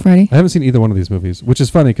His Girl Friday? I haven't seen either one of these movies, which is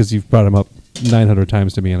funny because you've brought them up 900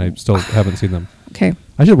 times to me, and I still haven't seen them. Okay,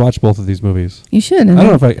 I should watch both of these movies. you should. I and don't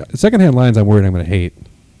know then- if Secondhand Lions I'm worried I'm going to hate.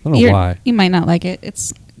 I don't know why. You might not like it.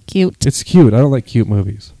 It's cute. It's cute. I don't like cute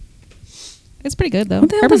movies. It's pretty good though. What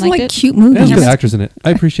the hell Herman doesn't liked like it. cute It has movies? good Herman's- actors in it.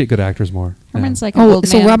 I appreciate good actors more. Herman's now. like an Oh, old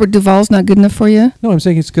so man. Robert Duvall's not good enough for you? No, I'm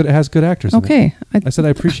saying it's good. It has good actors. In Okay. it. I said I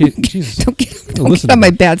appreciate. Jesus. Don't get, don't listen get on to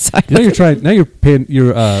my me. bad side. Now you're trying. Now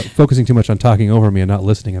you're focusing too much on talking over me and not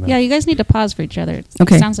listening enough. Yeah, you guys need to pause for each other.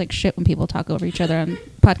 Okay. It sounds like shit when people talk over each other on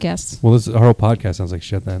podcasts. Well, our whole podcast sounds like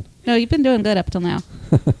shit then. No, you've been doing good up till now.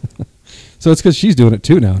 So it's because she's doing it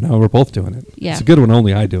too now. Now we're both doing it. Yeah. It's a good when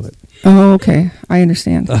only I do it. Oh, okay. I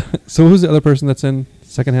understand. So who's the other person that's in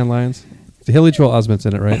Secondhand Lions? Haley Joel Osment's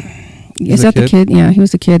in it, right? Is a that the kid? kid? Yeah, he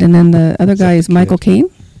was the kid. And then the other Is guy that is the Michael kid? Caine.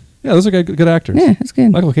 Yeah, those are good actors. Yeah, it's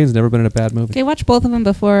good. Michael Caine's never been in a bad movie. Okay, watch both of them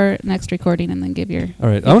before next recording and then give your. All right, I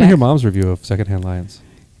want to feedback. hear Mom's review of Secondhand Lions.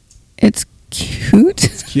 It's cute.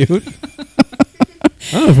 It's cute.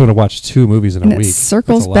 I don't know if I'm going to watch 2 movies in a and week. it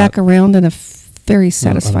circles That's a lot. back around in a very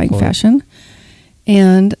satisfying unemployed. fashion.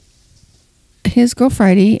 And His Girl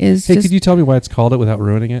Friday is Hey, just could you tell me why it's called it without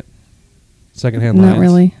ruining it? Secondhand Not Lions?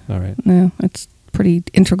 really. All right. no, it's pretty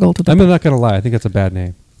integral to the. I'm not going to lie. I think that's a bad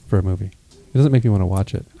name for a movie. It doesn't make me want to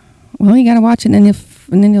watch it. Well, you got to watch it, and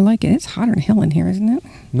then you'll like it. It's hotter than hell in here, isn't it?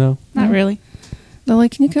 No. Not really. Lily,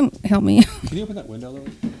 can you come help me? Can you open that window,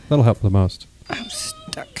 Lily? That'll help the most. I'm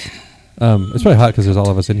stuck. It's probably hot because there's all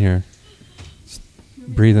of us in here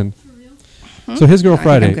breathing. So His Girl I think I'm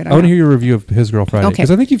Friday. good. I want to hear your review of His Girl Friday Okay.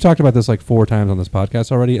 because I think you've talked about this like 4 times on this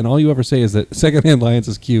podcast already, and all you ever say is that Secondhand Lions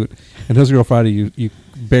is cute, and His Girl Friday you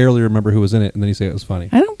barely remember who was in it, and then you say it was funny.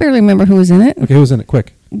 I don't barely remember who was in it. Okay, who was in it?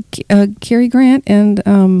 Quick. Cary Grant and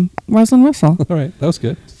Rosalind Russell. All right, that was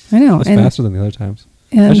good. I know. That's and faster than the other times.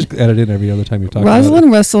 I and just edit in every other time you've talked about Rosalind it.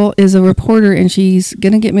 Russell is a reporter, and she's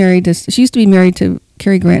going to get married to. She used to be married to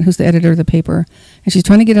Cary Grant, who's the editor of the paper, and she's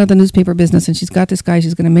trying to get out of the newspaper business. And she's got this guy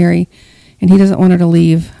she's going to marry, and he doesn't want her to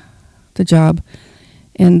leave the job.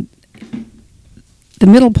 And the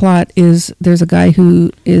middle plot is there's a guy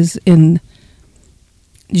who is in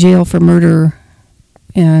jail for murder,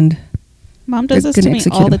 and Mom does They're this to gonna me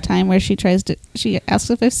execute all him. the time where she asks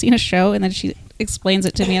if I've seen a show and then she explains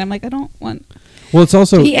it to me and I'm like, I don't want. Well, it's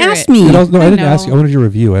also. he Hear asked it. me. No, I didn't know. ask you. I wanted your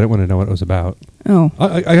review. I didn't want to know what it was about. Oh,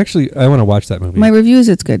 I actually want to watch that movie. my review is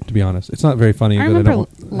it's good. to be honest, it's not very funny. I but remember don't,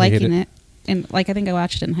 I hate liking it. And like I think I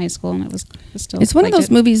watched it in high school and it was still. It's one of liked those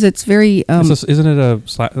it. movies that's very Isn't it a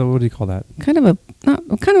what do you call that? kind of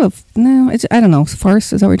it's I don't know,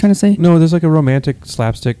 farce. Is that what you're trying to say? No, there's like a romantic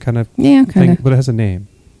slapstick kind of Yeah, thing, kind of. but it has a name.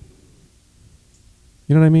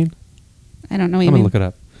 You know what I mean? I don't know what I'm you gonna mean. look it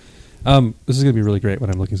up. This is gonna be really great when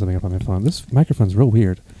I'm looking something up on my phone. This microphone's real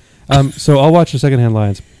weird. So I'll watch the Secondhand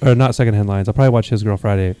Lions, or not Secondhand Lions. I'll probably watch His Girl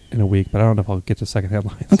Friday in a week, but I don't know if I'll get to Secondhand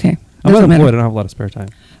Lions. Okay, I'm doesn't unemployed. matter. I don't have a lot of spare time.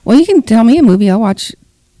 Well, you can tell me a movie. I'll watch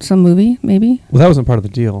some movie, maybe. Well, that wasn't part of the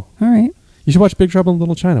deal. All right. You should watch Big Trouble in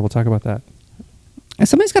Little China. We'll talk about that.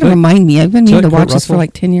 Somebody's got to Is that- remind me. I've been is meaning that to watch Kurt this for Russell?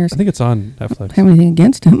 like 10 years. I think it's on I Netflix. don't have anything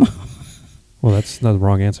against him. Well, that's not the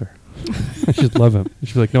wrong answer. I should love him. You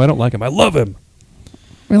should be like, no, I don't like him. I love him.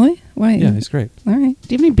 Really? Why? Yeah, he's great. All right. Do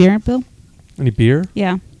you have any beer, Bill? Any beer?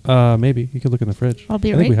 Yeah. Maybe. You could look in the fridge. I'll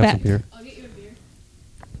be I think we right have some back. beer.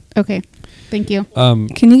 Okay. Thank you.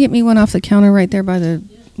 Can you get me one off the counter right there by the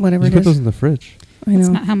whatever You it put those is? in the fridge. I That's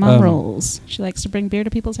know. not how Mom Um, rolls. She likes to bring beer to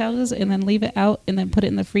people's houses and then leave it out and then put it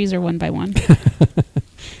in the freezer one by one.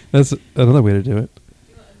 That's another way to do it.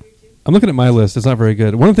 I'm looking at my list. It's not very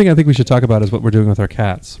good. One thing I think we should talk about is what we're doing with our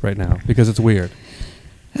cats right now because it's weird.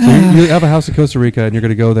 So you have a house in Costa Rica and you're going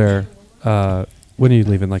to go there. When are you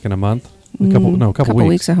leaving? Like in a month? A couple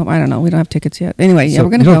weeks. I hope. I don't know. We don't have tickets yet. Anyway, yeah, So we're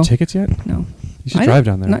going to you go. don't have tickets yet? No. You should I drive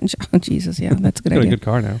don't- down there. Not in, oh, Jesus, yeah, that's a good You got a idea. good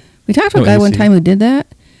car now. We talked to No a guy one AC. time who did that,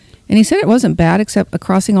 and he said it wasn't bad except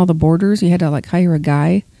crossing all the borders. You had to like hire a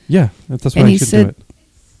guy. Yeah, that's why And you he should said do it.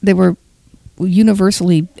 they were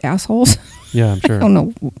universally assholes. Yeah, I'm sure. I don't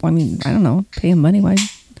know. I mean, I don't know. Pay him money. Why?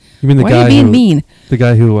 You mean the Why guy are you being who, mean? The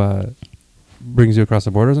guy who brings you across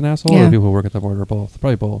the border is an asshole, or Yeah. the people who work at the border are both?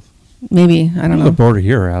 Probably both. Maybe I don't The know. border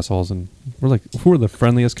here are assholes, and we're the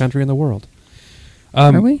friendliest country in the world.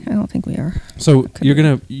 Are we? I don't think we are. So Could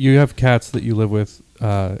you have cats that you live with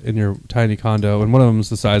in your tiny condo, and one of them is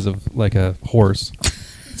the size of like a horse.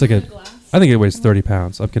 It's like I think it weighs 30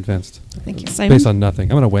 pounds. I'm convinced, Thank you. Simon? based on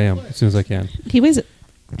nothing. I'm gonna weigh him as soon as I can. He weighs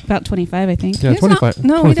about 25, I think. Yeah, He's not- 25.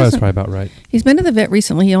 no, he 25 is doesn't. probably about right. He's been to the vet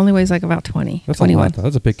recently. He only weighs like about 20, That's 21. a lot. Though.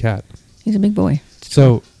 That's a big cat. He's a big boy.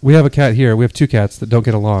 So we have a cat here. We have two cats that don't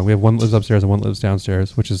get along. We have one lives upstairs and one lives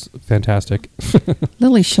downstairs, which is fantastic.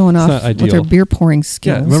 Lily's showing It's off not with her ideal. beer pouring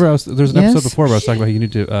skills. Yeah, remember there's an Yes. episode before where I was talking about how you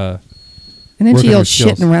need to And then work she on your yelled shit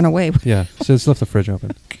skills. and ran away. Yeah, so just left the fridge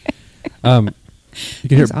open. You can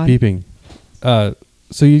hear it That's odd. beeping.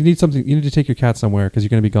 So you need something. You need to take your cat somewhere because you're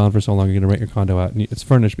going to be gone for so long. You're going to rent your condo out. And it's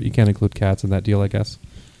furnished, but you can't include cats in that deal, I guess.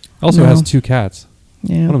 Also, it has No. 2 cats.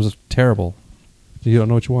 Yeah. One of them's just terrible. You don't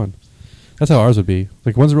know which one. That's how ours would be.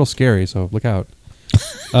 Like one's real scary, so look out.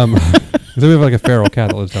 Then we have like a feral cat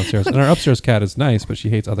that lives downstairs, and our upstairs cat is nice, but she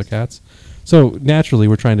hates other cats. So naturally,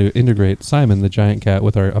 we're trying to integrate Simon, the giant cat,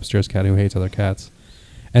 with our upstairs cat who hates other cats.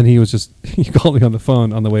 And he was he called me on the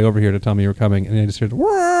phone on the way over here to tell me you were coming, and I just heard,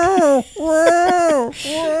 "Whoa, whoa,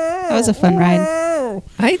 That was a fun ride.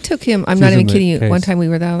 I took him. I'm She's not in even the kidding you. case. One time we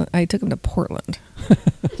were down. I took him to Portland.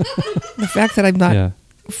 The fact that I'm not Yeah.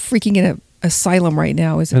 freaking in an asylum right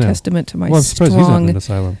now is I a know. testament to my Well, I'm surprised he's not in strong an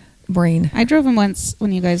asylum. brain. I drove him once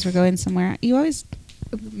when you guys were going somewhere. You always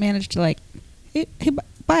managed to like, hey,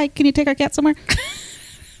 bye, can you take our cat somewhere?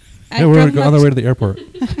 Yeah, we're on the way to the airport.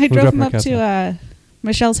 I drove dropping him our up cats to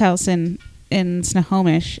Michelle's house in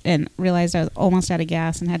Snohomish and realized I was almost out of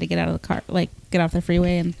gas and had to get out of the car, like get off the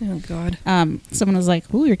freeway. And Oh God. someone was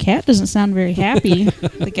like, "Ooh, your cat doesn't sound very happy."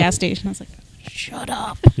 At the gas station. I was like, "Shut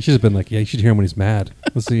up." You should have been like, yeah, you should hear him when he's mad.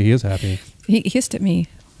 Let's see, he is happy. He hissed at me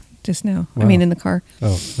just now. Wow. I mean, in the car,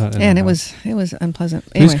 Oh, not in and our it house. was unpleasant.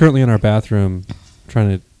 He's Anyway, currently in our bathroom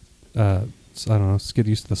trying to, I don't know, get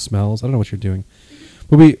used to the smells. I don't know what you're doing.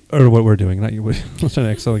 But what we're doing, not you. I'm trying to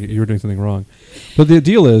act like you were doing something wrong. But the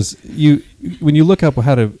deal is, when you look up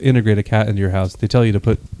how to integrate a cat into your house, they tell you to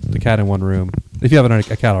put the cat in one room. If you have a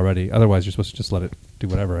cat already, otherwise you're supposed to just let it do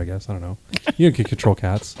whatever, I guess. I don't know. You can control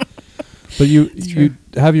cats. But you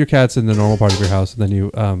have your cats in the normal part of your house, and then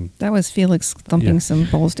you, that was Felix thumping Yeah. some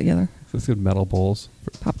bowls together, let's get metal bowls.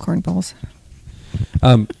 popcorn balls.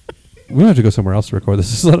 We don't have to go somewhere else to record this.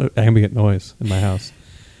 There's a lot of ambient noise in my house.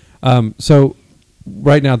 So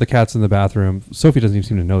right now the cat's in the bathroom. Sophie doesn't even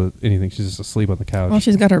seem to know anything. She's just asleep on the couch. Well,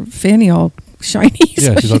 she's got her fanny all shiny.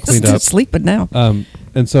 Yeah, so she's all cleaned just up. sleeping now.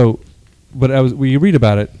 And so, but we read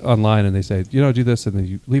about it online, and they say, do this, and then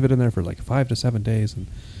you leave it in there for like 5 to 7 days, and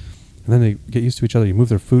then they get used to each other. You move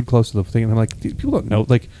their food close to the thing, and I'm like, people don't know.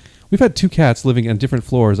 Like, we've had 2 cats living on different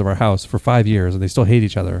floors of our house for 5 years, and they still hate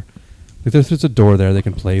each other. Like, there's a door there they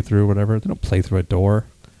can play through, whatever. They don't play through a door.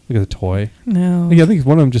 Look at the toy. No. Yeah, I think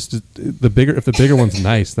one of them just if the bigger one's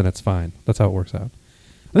nice, then it's fine. That's how it works out.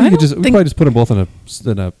 I I think don't we think- probably just put them both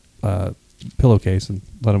in a pillowcase and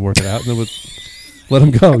let them work it out, and then we'll let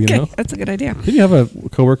them go. You Okay, know. that's a good idea. Didn't you have a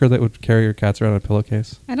coworker that would carry your cats around in a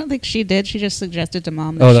pillowcase? I don't think she did. She just suggested to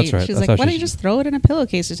Mom. Oh, that's right. She's That's like, how "Why don't she you just throw it in a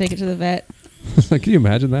pillowcase to take it to the vet?" Like, can you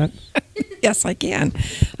imagine that? Yes, I can.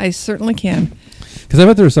 I certainly can. Because I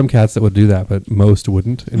bet there were some cats that would do that, but most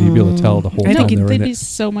wouldn't, and you'd be able to tell the whole I time think they were they'd in be it.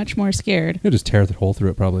 so much more scared. You'd just tear the hole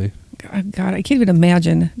through it, probably. God, I can't even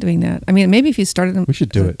imagine doing that. I mean, maybe if you started them We should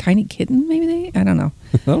do as a it. tiny kitten, maybe I don't know.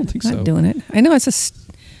 I don't think Not so. doing it. I know it's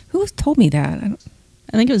who told me that? I don't,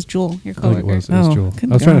 I think it was Jewel, your I think coworker. it was. It was Oh, Jewel.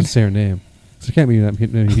 good I was trying God. to say her name. There can't be that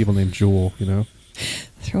many people named Jewel, you know?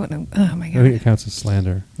 throw it in. Oh my I think it God. counts as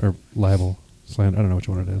slander or libel. Slander. I don't know which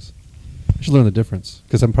one it is. I should learn the difference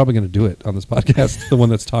because I'm probably going to do it on this podcast. The one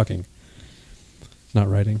that's talking, not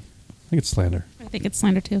writing. I think it's slander. I think it's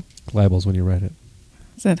slander too. Libel's when you write it.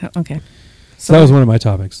 Is that okay? So that was one of my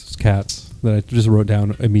topics. It's cats that I just wrote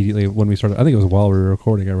down immediately when we started. I think it was while we were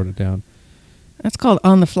recording. I wrote it down. That's called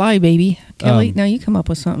on the fly, baby. Kelly, Um, now you come up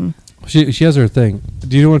with something. She has her thing.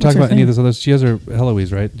 Do you want to What's talk her about any of thing? this other? She has her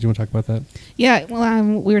Heloise, right? Do you want to talk about that? Yeah, well,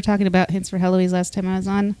 we were talking about hints for Heloise last time I was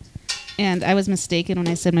on, and I was mistaken when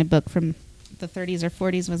I said my book from the 30s or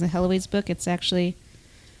 40s was a Heloise book. It's actually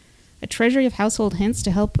a treasury of household hints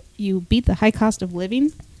to help you beat the high cost of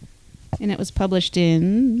living, and it was published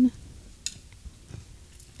in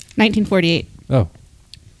 1948. Oh,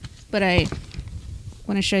 But I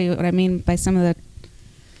want to show you what I mean by some of the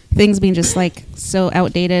things being just like so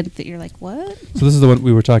outdated that you're like, what? so this is the one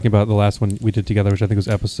we were talking about. The last one we did together, which I think was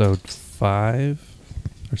episode 5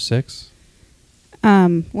 or 6.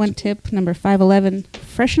 One tip, number 511,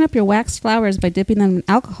 freshen up your waxed flowers by dipping them in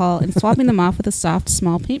alcohol and swabbing them off with a soft,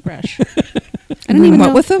 small paintbrush. I don't even what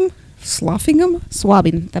know. with them? Sloughing them?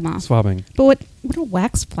 Swabbing them off. Swabbing. But what are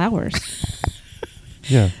waxed flowers?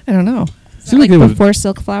 Yeah. I don't know. Is that Seems like like they would- before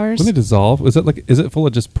silk flowers? When they dissolve, is it full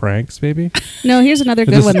of just pranks, maybe? No, here's another It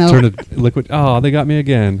good just one, though. turned to liquid. Oh, they got me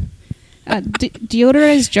again.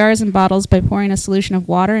 Deodorize jars and bottles by pouring a solution of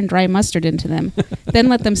water and dry mustard into them. Then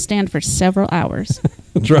let them stand for several hours.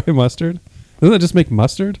 Dry mustard. Doesn't that just make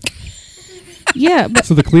mustard? Yeah, but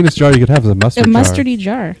So the cleanest jar you could have is a mustard a jar. mustardy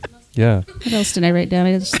jar. Yeah. What else did I write down?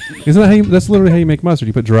 Isn't that how that's literally how you make mustard?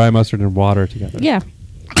 You put dry mustard and water together. Yeah.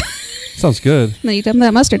 Sounds good. And then you dump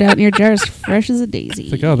that mustard out, and your jar is fresh as a daisy.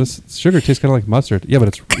 It's like, oh, this sugar tastes kind of like mustard. Yeah, but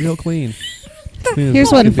it's real clean. Clean as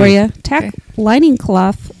Here's it one can for be. you. Tack Okay. lining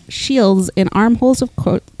cloth shields in armholes of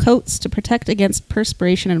coats to protect against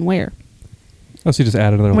perspiration and wear. Oh, so you just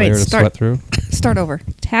add another Wait, layer to start- sweat through? Start over.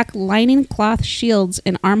 Tack lining cloth shields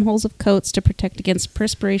in armholes of coats to protect against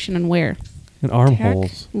perspiration and wear. And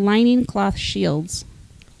armholes. Lining cloth shields.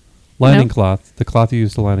 Lining No. cloth. The cloth you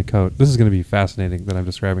use to line a coat. This is going to be fascinating that I'm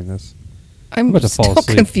describing this. I'm about to fall still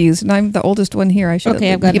asleep. confused, and I'm the oldest one here. I should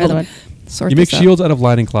Okay, I've got be able another to one. sort You make this out. shields out of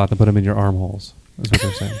lining cloth and put them in your armholes. That's what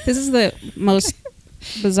they're saying. This is the most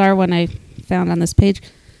bizarre one I found on this page.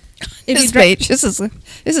 If you, This dri- page, this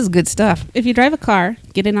is good stuff. if you drive a car,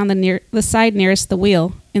 get in on the side nearest the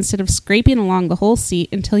wheel instead of scraping along the whole seat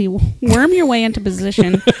until you worm your way into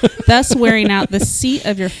position, thus wearing out the seat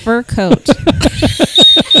of your fur coat.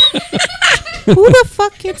 Who the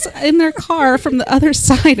fuck gets in their car from the other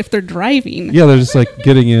side if they're driving? Yeah, they're just like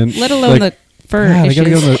getting in. Let alone like, the fur God, I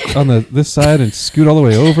issues. gotta get on the this side and scoot all the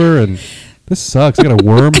way over, and this sucks. I gotta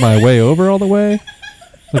worm my way over all the way,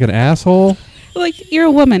 like an asshole. Like, you're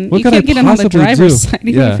a woman. What You could can't I get in on the possibly driver's do? side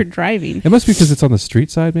even Yeah. if you're driving. It must be because it's on the street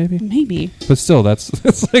side, maybe. Maybe. But still, that's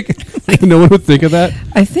like no one would think of that.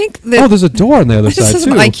 I think that Oh, there's a door on the other this side is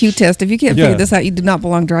too. an IQ test. If you can't Yeah. figure this out, you do not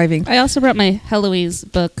belong driving. I also brought my Heloise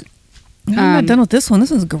book. I'm not Um, done with this one.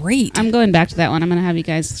 This one's great. I'm going back to that one. I'm going to have you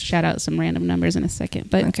guys shout out some random numbers in a second.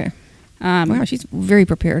 But Okay. Wow, she's very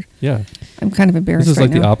prepared. Yeah, I'm kind of embarrassed this is right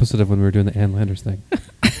like the now. opposite of when we were doing the Ann Landers thing.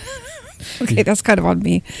 Okay, that's kind of on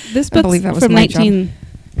me. this I book's believe that was from my job.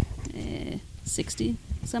 1960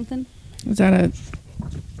 something. Is that a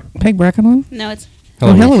Peg Bracken one? No, it's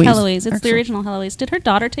Oh, Heloise. Heloise. It's the Excellent. original Heloise. Did her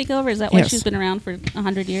daughter take over? Is that why Yes. she's been around for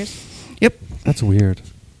 100 years? Yep. That's weird.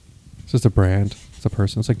 It's just a brand. It's a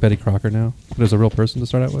person. It's like Betty Crocker now. There's a real person to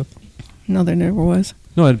start out with. No, there never was.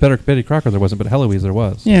 No, at Betty Crocker there wasn't, but Heloise there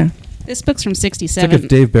was. Yeah. This book's from It's like 67. if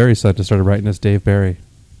Dave Barry's son just started writing as Dave Barry.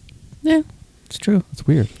 Yeah, it's true. It's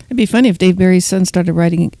weird. It'd be funny if Dave Barry's son started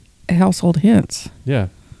writing household hints. Yeah.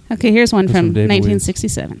 Okay, here's one This from from Dave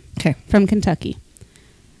 1967 Okay. from Kentucky.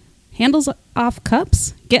 Handles off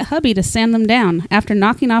cups? Get hubby to sand them down after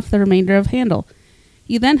knocking off the remainder of handle.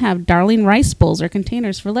 You then have darling rice bowls or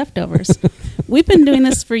containers for leftovers. We've been doing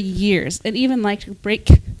this for years and even like to break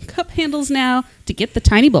cup handles now to get the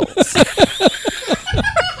tiny bowls.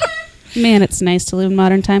 Man, it's nice to live in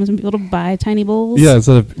modern times and be able to buy tiny bowls. Yeah,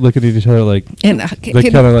 instead of looking at each other like And kind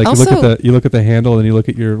of like you look at the handle and you look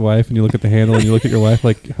at your wife and you look at the handle and you look at your wife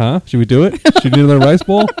like, huh? Should we do it? Should we do another rice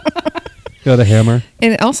bowl? Got a hammer.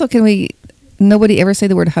 And also, can we? Nobody ever say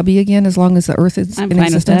the word hubby again as long as the earth is I'm in fine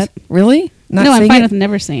with existence. that. Really? Not No, I'm saying fine it? with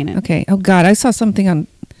never saying it. Okay. Oh God, I saw something on.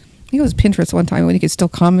 I think it was Pinterest one time when you could still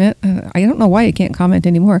comment. I don't know why you can't comment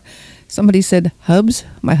anymore. Somebody said hubs,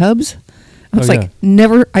 my hubs. I was Oh, like, yeah.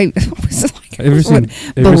 never. I was like, Have you ever seen, what,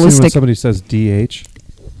 have you ever seen when ballistic, somebody says DH?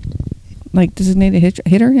 like designated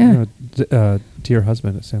hitter? Yeah. You know, dear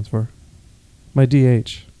husband, it stands for. My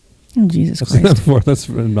DH. Oh, Jesus I've seen that Christ. before. That's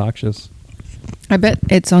obnoxious. I bet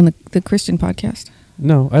it's on the Christian podcast.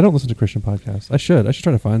 No, I don't listen to Christian podcasts. I should. I should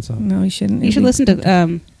try to find some. No, you shouldn't. You should listen to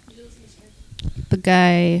the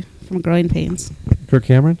guy from Growing Pains. Kirk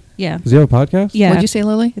Cameron? Yeah. Does he have a podcast? Yeah. What'd you say,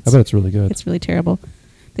 Lily? It's, I bet it's really good. it's really terrible.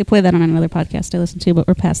 They play that on another podcast I listen to, but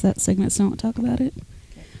we're past that segment, so I won't talk about it.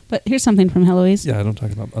 But here's something from Heloise. Yeah, I don't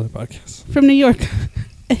talk about other podcasts. From New York.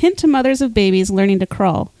 A hint to mothers of babies learning to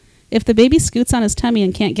crawl. If the baby scoots on his tummy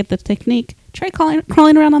and can't get the technique, try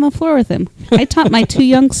crawling around on the floor with him. I taught my 2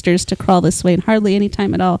 youngsters to crawl this way in hardly any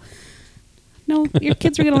time at all. No, your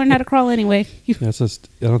kids are going to learn how to crawl anyway. Yeah, it's just,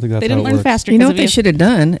 I don't think that's They how didn't it learn works. faster You know because what of they you. should have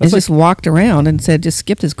done That's is just walked around and said, just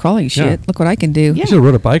skip this crawling shit. Yeah. Look what I can do. Yeah. You should have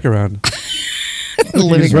rode a bike around. You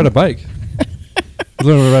Living just ride a room. bike. You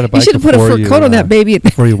learn to ride a bike You should have put a before fur coat on that baby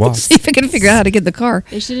before you walk. see if you can figure out how to get the car.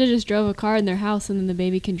 They should have just drove a car in their house and then the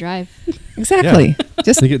baby can drive. Exactly.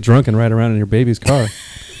 Just You get drunk and ride around in your baby's car.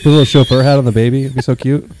 Put a little chauffeur hat on the baby. It'd be so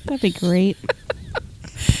cute. That'd be great.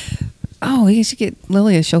 oh, you should get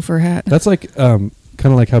Lily a chauffeur hat. That's like kind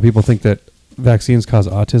of like how people think that vaccines cause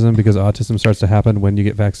autism because autism starts to happen when you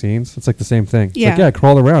get vaccines. It's like the same thing. It's like, Yeah. I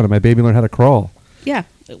crawled around and my baby learned how to crawl. Yeah.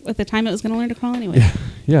 At the time, it was going to learn to crawl anyway.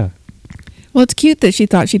 Yeah. Well, it's cute that she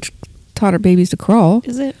thought she taught her babies to crawl.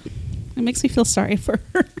 Is it? It makes me feel sorry for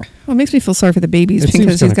her. Well, it makes me feel sorry for the babies It seems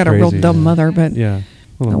because he's kinda got a real crazy, dumb yeah. mother. But Yeah.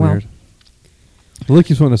 A little Oh, well. weird. Lily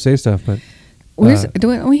keeps wanting to say stuff, but where's do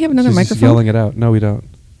we have another she's just microphone? yelling it out. No, we don't.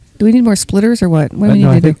 Do we need more splitters or what? What do we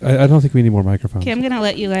No, need to do? I don't think we need more microphones. Okay, I'm gonna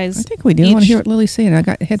let you guys. I think we do. I want to each- hear what Lily's saying. I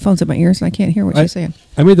got headphones in my ears and I can't hear what she's saying.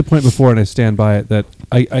 I made the point before, and I stand by it, that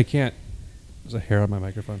I can't. There's a hair on my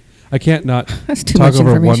microphone. I can't not That's too talk much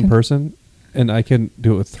over one information. person, and I can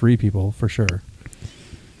do it with 3 people for sure.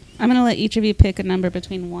 I'm gonna let each of you pick a number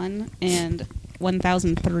between 1 and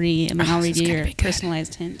 1003, and then I'll this read is you gonna your be good.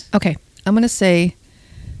 personalized hint. Okay. I'm going to say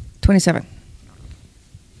 27.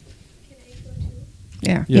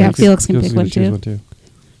 Yeah. Yeah, you Felix can Felix pick gonna one choose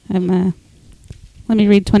too. Let me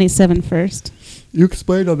read 27 first. You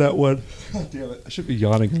explained on that one. God damn it! I should be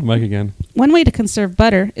yawning on the mic again. One way to conserve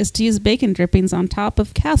butter is to use bacon drippings on top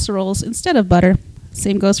of casseroles instead of butter.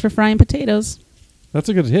 Same goes for frying potatoes. That's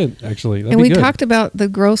a good hint, actually. That'd And be we good. talked about the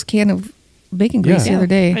gross can of bacon grease Yeah. the other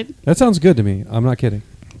day. I- That sounds good to me. I'm not kidding.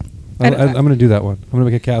 I don't- I'm going to do that one. I'm going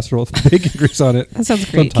to make a casserole with bacon grease on it. That sounds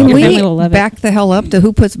It's great. on Can top. Your we family will love it. back the hell up to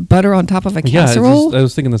who puts butter on top of a Yeah, casserole? I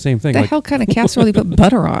was thinking the same thing. The like, hell kind of casserole do you put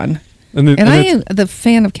butter on? and And I it's- am the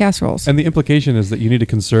fan of casseroles. And the implication is that you need to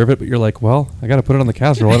conserve it, but you're like, well, I got to put it on the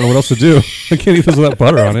casserole. I don't know what else to do. I can't eat this without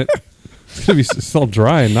butter on it. It's going to be still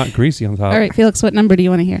dry and not greasy on top. All right, Felix, what number do you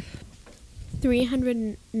want to hear?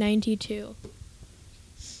 392.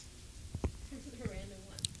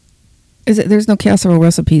 Is it? There's no casserole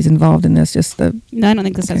recipes involved in this. Just the No, I don't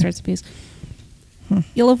think this has Okay. recipes.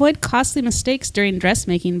 You'll avoid costly mistakes during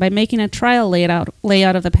dressmaking by making a trial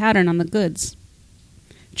layout of the pattern on the goods.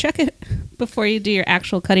 Check it before you do your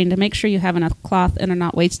actual cutting to make sure you have enough cloth and are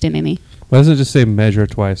not wasting any. Why doesn't it just say measure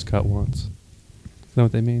twice, cut once? Is that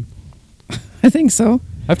what they mean? I think so.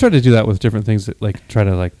 I've tried to do that with different things that like try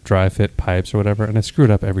to like dry fit pipes or whatever, and I screw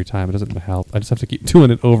it up every time. It doesn't help. I just have to keep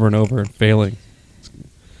doing it over and over and failing.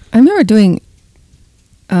 I remember doing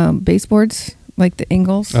baseboards like the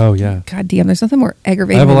Ingles. Oh yeah. God damn! There's nothing more I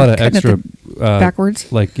aggravating. have a than lot of cutting extra it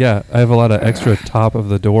backwards. Like yeah, I have a lot of extra top of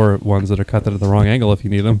the door ones that are cut at the wrong angle if you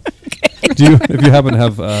need them. Do you? If you happen to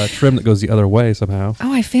have trim that goes the other way somehow.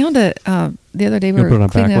 Oh, I found it the other day. We You put it were on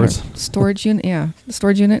cleaning out backwards? our storage unit. Yeah, the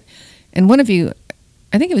storage unit. And one of you,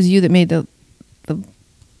 I think it was you that made the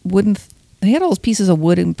wooden. They had all those pieces of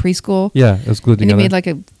wood in preschool. Yeah, it was glued And together. you made like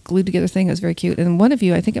a glued together thing. It was very cute. And one of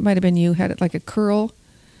you, I think it might have been you, had it like a curl.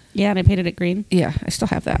 Yeah, and I painted it green. Yeah, I still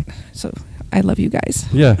have that. So I love you guys.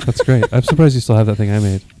 Yeah, that's great. I'm surprised you still have that thing I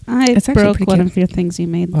made. I It's actually broke pretty one cute. of your things you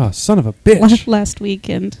made Oh, son of a bitch! last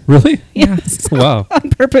weekend. Really? Yeah. Yes. Wow. On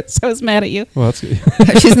purpose. I was mad at you. Well, that's good.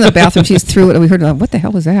 She's in the bathroom. She's through it. And we heard, what the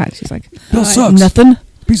hell was that? She's like, Bill sucks. nothing.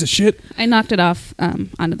 Piece of shit. I knocked it off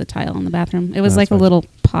onto the tile in the bathroom. It was Oh, like that's a little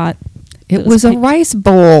pot. It was a pink. rice A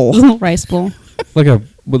bowl. little rice bowl. Like a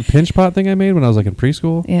with pinch pot thing I made when I was like in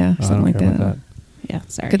preschool. Yeah, Oh, I something don't like care that. about Yeah,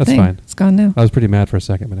 sorry. Good That's thing. fine. It's gone now. I was pretty mad for a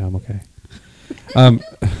second, but now I'm okay.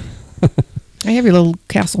 I have your little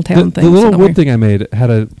Castle The, Town thing. the little so don't wood worry. thing I made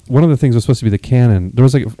had one of the things was supposed to be the cannon. There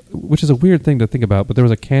was like, which is a weird thing to think about, but there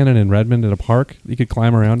was a cannon in Redmond in a park that you could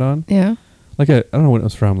climb around on. Yeah. Like I don't know what it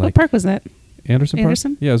was from. What Like park was that? Anderson Park?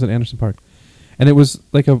 Anderson? Yeah, it was at Anderson Park. And it was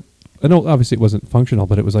like I know obviously it wasn't functional,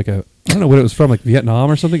 but it was like I don't know what it was from, like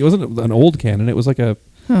Vietnam or something. It wasn't an old cannon. It was like a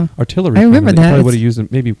Huh. artillery I remember cannon you that. probably would have It's- used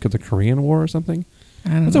it maybe because of the Korean War or something. I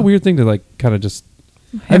don't That's know. a weird thing to like kind of just.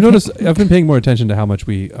 Have I've noticed. you- I've been paying more attention to how much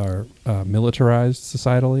we are militarized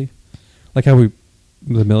societally, like how the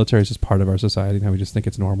military is just part of our society, and how we just think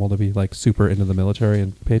it's normal to be like super into the military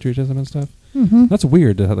and patriotism and stuff. Mhm. That's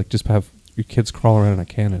weird to like just have your kids crawl around in a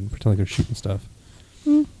cannon, pretend like they're shooting stuff.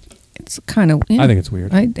 It's kind of. I think it's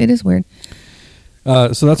weird. It is weird.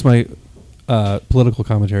 So that's my political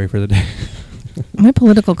commentary for the day. My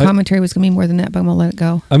political commentary was going to be more than that, but I'm going to let it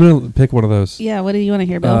go. I'm gonna pick one of those. Yeah, what do you want to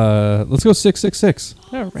hear, Bill? Let's go 666,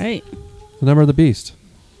 All right. the number of the beast.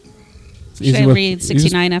 It's Should easy I with- read you just-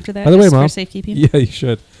 69 after that? By the way, just Mom. For safekeeping? Yeah, you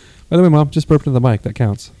should. By the way, Mom, just burped into the mic. That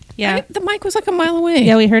counts. Yeah. The mic was like a mile away.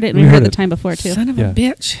 Yeah, we heard it. We We heard heard it it. the time before, too. Son of Yeah. a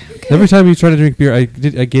bitch. Every time you try to drink beer, I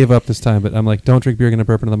gave up this time, but I'm like, don't drink beer, you're going to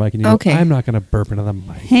burp into the mic. And you Okay. go, I'm not going to burp into the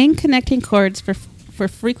mic. Hang connecting cords for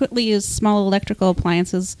frequently used small electrical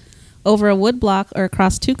appliances over a wood block or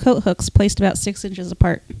across two coat hooks placed about 6 inches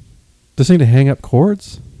apart. This thing to hang up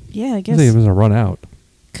cords? Yeah, I I guess. think it was a run out.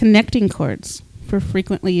 Connecting cords for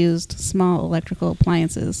frequently used small electrical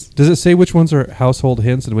appliances. Does it say which ones are household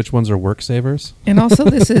hints and which ones are work savers? And also,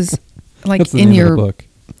 this is like That's the in name your of the book.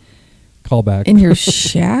 Callback. in your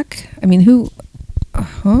shack. I mean, who?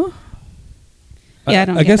 Huh? Yeah, I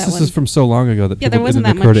don't I get guess that this one. is from so long ago that Yeah, there people wasn't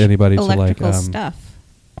didn't that occur much to anybody to like. electrical stuff.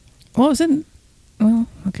 Well, it was in. Well,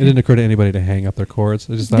 It okay. didn't occur to anybody to hang up their cords.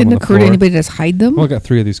 It just Didn't occur to anybody to just hide them. Well, I got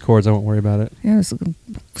 3 of these cords. I won't worry about it. Yeah, just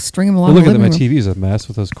string them But along look the at that. My living room. TV is a mess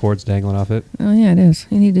with those cords dangling off it. Oh yeah, it is.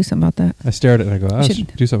 You need to do something about that. I stare at it and I go, I should-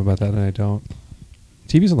 should do something about that, and I don't.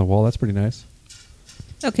 TV's on the wall. That's pretty nice.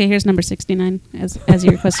 Okay, here's number 69 as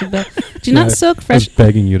you requested, Bill. Do not Yeah, soak I fresh was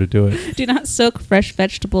begging you to do it. Do not soak fresh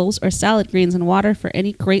vegetables or salad greens in water for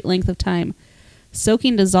any great length of time.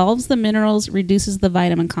 Soaking dissolves the minerals, reduces the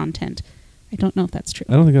vitamin content. I don't know if that's true.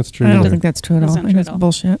 I don't think that's true I don't either. think that's true at That's all. not I think true that's at all.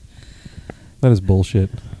 bullshit. That is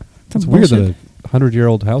bullshit. That's It's weird that bullshit. a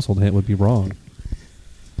 100-year-old household hint would be wrong.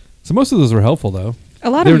 So most of those were helpful, though. A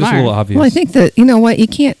lot They of were them just a are. little obvious. Well, I think that, you know what, you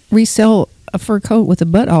can't resell a fur coat with a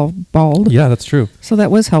butt all bald. Yeah, that's true. So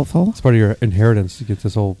that was helpful. It's part of your inheritance to get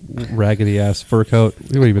this old raggedy-ass fur coat.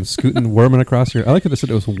 You would even scooting, worming across your... I like that it said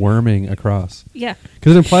it was worming across. Yeah.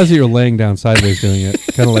 Because it implies that you're laying down sideways doing it.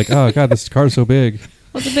 Kind of like, oh, God, this car's so big.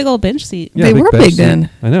 Well, it's a big old bench seat. Yeah, they big were bench big seat. then.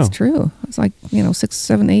 I know. It's true. It's like, 6,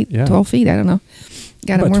 7, 8, Yeah. 12 feet. I don't know.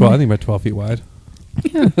 Got it About more 12, I think about 12 feet wide.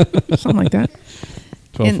 Yeah, something like that.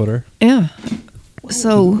 12-footer. Yeah.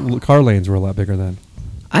 So Car lanes were a lot bigger then.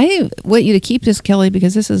 I want you to keep this, Kelly,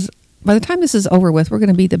 because by the time this is over with, we're going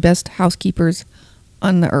to be the best housekeepers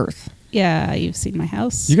on the earth. Yeah, you've seen my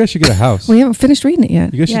house. You guys should get a house. We haven't finished reading it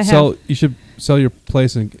yet. You guys Yeah, I should have. sell. You should sell your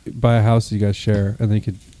place and buy a house that you guys share, and then you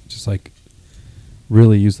could just like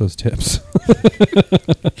really use those tips.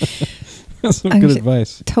 That's some I good should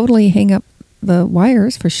advice. Totally hang up the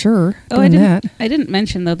wires for sure. I doing didn't. that. I didn't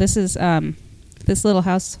mention though. This is this little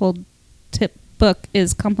household tip book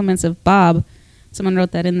is compliments of Bob. Someone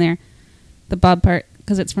wrote that in there, the Bob part,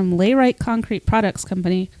 because it's from Layrite Concrete Products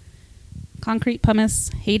Company. Concrete pumice,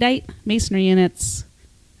 haydite, masonry units,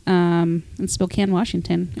 in Spokane,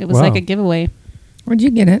 Washington. It was Wow. like a giveaway. Where'd you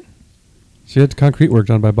get it? She had concrete work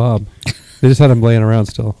done by Bob. They just had him laying around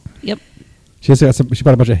still. Yep. She bought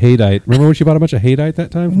a bunch of haydite. Remember when she bought a bunch of haydite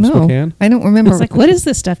that time from No, Spokane? I don't remember. It's like, what is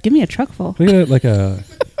this stuff? Give me a truck full. Look at it like a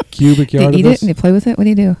cubic Do you yard eat of it this. and you play with it? What do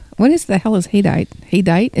you do? What is the hell is haydite?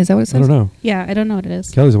 Haydite? Is that what it says? I don't know. Yeah, I don't know what it is.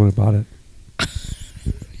 Kelly's the one who bought it.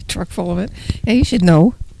 Truck full of it. Yeah, you should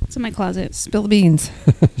know. It's in my closet. Spill the beans.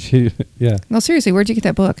 Yeah. No, seriously, where'd you get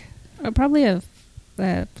that book? Probably a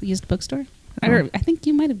used bookstore. Oh. I think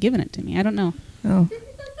you might have given it to me. I don't know. Oh.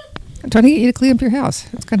 I'm trying to get you to clean up your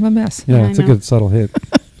house. It's kind of a mess. Yeah, Yeah, I it's a know. good subtle hint.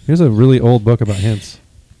 Here's a really old book about hints.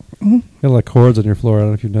 Mhm. Got like cords on your floor. I don't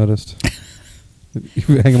know if you've noticed.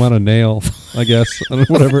 You hang them on a nail, I guess. I don't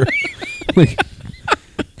know, whatever.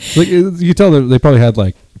 You can tell they probably had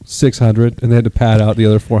like 600, and they had to pad out the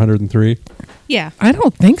other 403. Yeah. I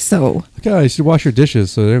don't think so. Like, oh, you should wash your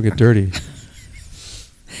dishes so they don't get dirty.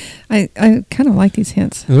 I kind of like these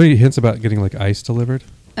hints. Are there any hints about getting like ice delivered,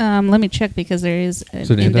 Let me check because there is an Is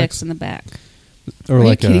it an index index? in the back. or Are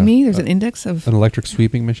like you kidding me? There's an index of an electric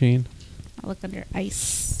sweeping machine? I'll look under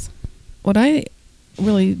ice. what I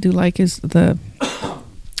really do like is the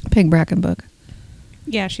Peg Bracken book.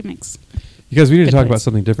 Yeah, she makes. You guys, we need to Good talk choice. about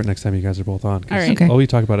something different next time you guys are both on. 'cause All right. Okay. All we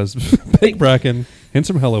talk about is Peg Bracken, hints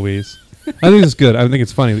from Heloise. I think it's good. I think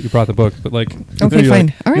it's funny that you brought the book, but like, Okay, you're fine.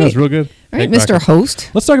 like, All you know, it's right. real good. All right, Peg Mr. Bracken.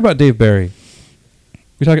 Host. Let's talk about Dave Barry.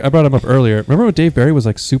 I brought him up earlier. Remember when Dave Barry was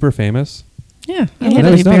like super famous? Yeah, I Yeah, love And now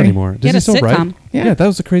Dave he's not Barry. anymore. He Does had he a still write? sitcom. Yeah. That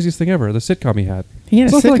was the craziest thing ever. The sitcom he had. He had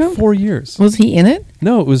It a was on for sitcom? like 4 years. Was he in it?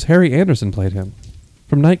 No, it was Harry Anderson played him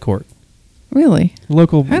from Night Court. Really?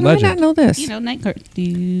 Local How did legend. I not know this? You know, Night Court.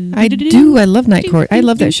 I do. I love Night Court. I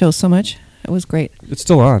love that show so much. It was great. It's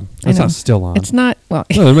still on. I It's know. not still on. It's not. Well,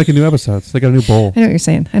 No, they're making new episodes. They got a new bowl. I know what you're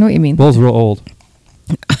saying. I know what you mean. Bowl's real old.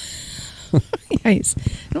 Nice.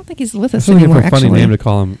 I don't think he's with I us was looking for anymore. a funny Actually, name to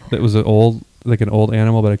call him. That was an old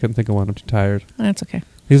animal, but I couldn't think of one. I'm too tired. that's okay.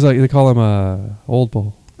 He's like, they call him Old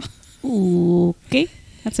Bull. Okay.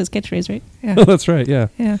 That's his catchphrase, right? Yeah. Oh, that's right. Yeah.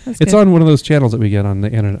 Yeah. That's It's good. on one of those channels that we get on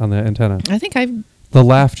the antenna. I think I The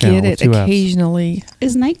Laugh channel get with it 2 Fs. occasionally.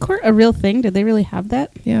 Is Night Court a real thing? Did they really have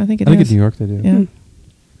that? Yeah, I think it I think is. in New York they do. Yeah.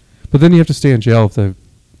 But then you have to stay in jail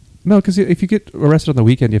because if you get arrested on the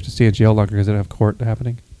weekend, you have to stay in jail longer because they don't have court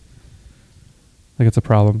happening. Like it's a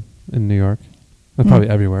problem in New York. That's probably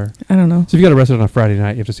everywhere. I don't know. So if you get arrested on a Friday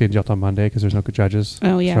night, you have to stay in jail till Monday because there's no good judges.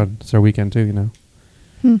 Oh, yeah. It's their weekend too, you know.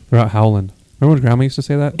 Hmm. They're out howling. Remember when Grandma used to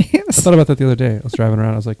say that? Yes. I thought about that the other day. I was driving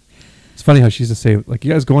around. I was like, it's funny how she used to say, like,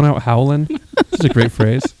 you guys going out howling? Such a great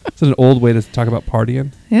phrase. It's an old way to talk about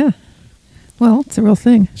partying. Yeah. Well, it's a real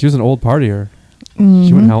thing. She was an old partier. She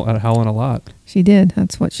Mhm. went howling a lot. She did.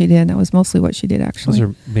 That's what she did. That was mostly what she did, That was actually.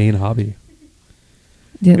 her main hobby.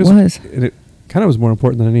 It was. And it kind of was more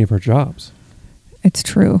important than any of her jobs. It's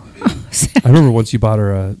true. I remember once you bought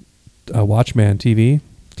her a Watchman TV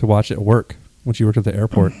to watch at work when she worked at the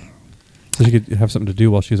airport. So she could have something to do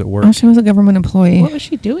while she was at work. Oh, she was a government employee. What was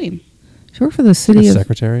she doing? She worked for the A city of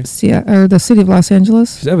secretary. or the city of Los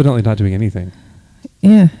Angeles. She's evidently not doing anything.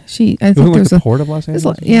 Yeah, I think Wasn't like there's the a port of Los there's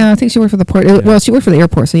Angeles? yeah. I think she worked for the port. Yeah. Well, she worked for the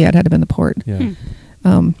airport, so yeah, it had to have been the port. Yeah.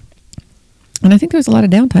 And I think there's a lot of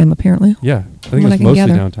downtime apparently. Yeah, I think what it I was can mostly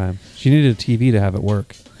gather. downtime. She needed a TV to have it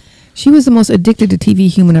work. She was the most addicted to TV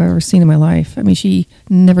human I've ever seen in my life. I mean, she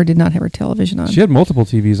never did not have her television on. She had multiple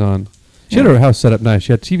TVs on. She had her house set up nice.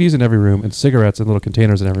 She had TVs in every room and cigarettes in little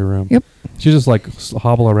containers in every room. Yep. She just like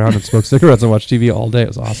hobble around and smoke cigarettes and watch TV all day. It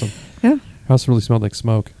was awesome. Yeah. Her house really smelled like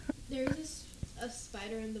smoke. There's a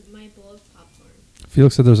spider in my bowl of popcorn.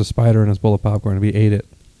 Felix said there was a spider in his bowl of popcorn and we ate it.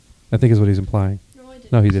 I think is what he's implying. No, I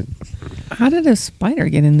didn't. No, he didn't. How did a spider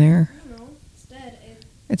get in there? I don't know. It's dead.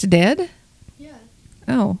 It's dead? Yeah.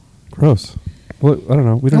 Oh. Gross. Well, I don't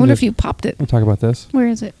know. We I don't wonder need if you popped it. to talk about this. Where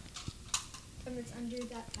is it? And it's under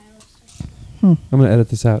that pile of stuff. Hmm. I'm going to edit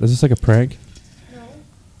this out. Is this like a prank? No.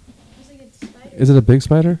 It's like a spider. Is it a big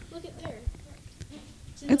spider? Look at there.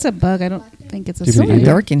 See It's the a bug. I don't black thing? think it's a Do you It's think really eat it?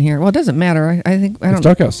 dark in here. Well, it doesn't matter. I think I It's don't.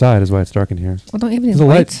 dark outside is why it's dark in here. Well, don't you have any There's a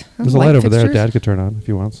lights? light. There's a light Light over there. fixtures? Dad could turn on if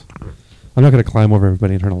he wants. I'm not going to climb over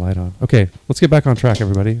everybody and turn a light on. Okay, let's get back on track,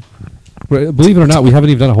 everybody. Believe it or not, we haven't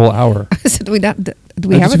even done a whole hour. So do we not? Do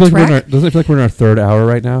we I have just a feel like we're in track? doesn't it feel like we're in our third hour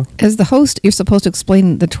right now? As the host, you're supposed to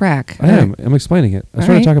explain the track. I am. I'm explaining it. I was All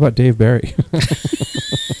trying right. to talk about Dave Barry.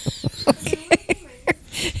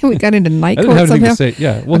 We got into night I didn't have court anything somehow. to say.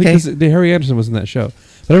 Yeah, well, Okay. because Harry Anderson was in that show.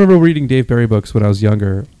 But I remember reading Dave Barry books when I was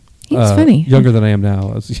younger. He was funny. Younger than I am now.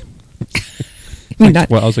 I was, I mean,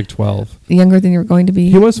 not I was like 12. younger than you're going to be.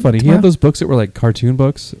 He was funny. He had 12. those books that were like cartoon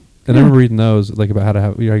books, and I Yeah. remember reading those, like about how to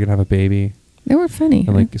have you're gonna have a baby They were funny.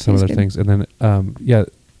 and like Yeah, some he was other good. things. And then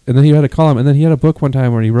and then he had a column, and then he had a book one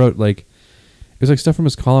time where he wrote like it was like stuff from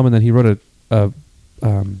his column, and then he wrote a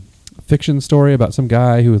fiction story about some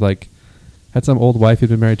guy who like had some old wife he'd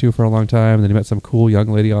been married to for a long time, and then he met some cool young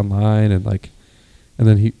lady online, and like. And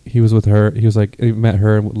then he was with her. He was like, he met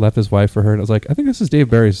her and left his wife for her. And I was like, I think this is Dave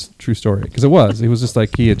Barry's true story. Because it was. He was just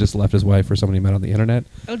like, he had just left his wife for somebody he met on the internet.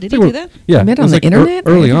 Oh, did It's he like do we're- that? Yeah. You met it on was the like internet?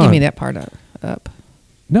 early Give on. me that part up.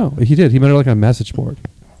 No, he did. He met her like on a message board.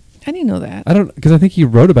 I didn't know that. I don't, because I think he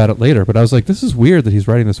wrote about it later. But I was like, this is weird that he's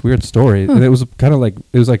writing this weird story. Huh. And it was kind of like,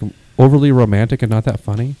 it was like overly romantic and not that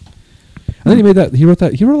funny. And then he made that, he wrote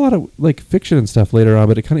a lot of like fiction and stuff later on.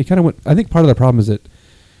 But he kind of went, I think part of the problem is that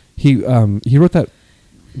he wrote that,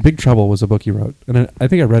 Big Trouble was a book he wrote, and I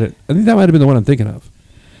think I read it. I think that might have been the one I'm thinking of.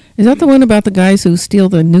 Is that the one about the guys who steal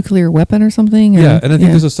the nuclear weapon or something? Yeah, and I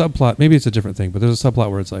think there's a subplot. Maybe it's a different thing, but there's a subplot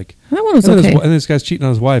where it's like, that one was and, okay. and this guy's cheating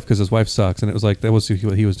on his wife because his wife sucks, and it was like that was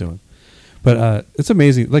what he was doing. But it's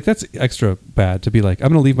amazing. Like that's extra bad to be like, I'm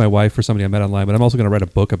going to leave my wife for somebody I met online, but I'm also going to write a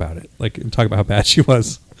book about it, like and talk about how bad she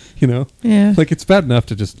was. You know, Yeah. like it's bad enough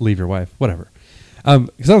to just leave your wife, whatever.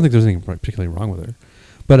 Because I don't think there's anything particularly wrong with her,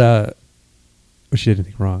 but or she did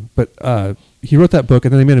anything wrong. But he wrote that book,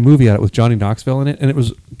 and then they made a movie out of it with Johnny Knoxville in it, and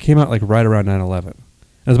it came out like right around 9/11. And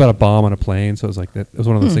it was about a bomb on a plane, so it was like that. It was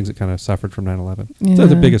one of those things that kind of suffered from 9/11. It's Yeah.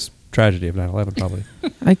 the biggest tragedy of 9/11, probably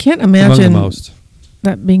I can't among the imagine most.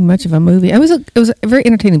 that being much of a movie. It was a very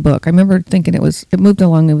entertaining book. I remember thinking it moved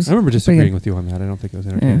along. It was. I remember pretty disagreeing good. with you on that. I don't think it was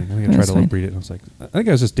entertaining. Yeah, I think I tried that's to fine. read it, and I was like, I think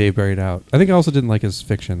I was just Dave Barry'd out. I think I also didn't like his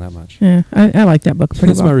fiction that much. Yeah, I like that book So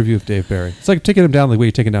pretty that's my well. review of Dave Barry. It's like taking him down the way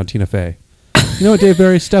you're taking down Tina Fey. You know what, Dave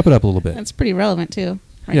Barry? Step it up a little bit. That's pretty relevant too,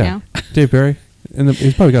 right yeah, now. Dave Barry. And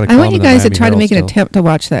he's probably got a I column want you in the guys to Miami try to Herald make an still. attempt to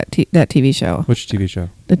watch that TV show, Which TV show?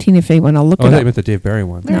 the Tina Fey one. I'll look Oh, I it thought up. you meant the Dave Barry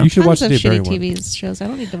one. There are You should watch tons the of Dave Barry shitty one. TV shows. I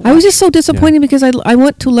don't need to watch. I was just so disappointed because I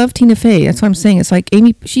want to love Tina Fey. That's what I'm saying. It's like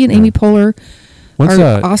she and Yeah. Amy Poehler Once,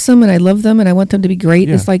 are awesome, and I love them, and I want them to be great.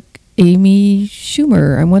 Yeah. It's like Amy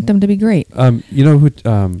Schumer. I want them to be great, you know who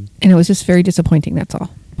and it was just very disappointing. That's all.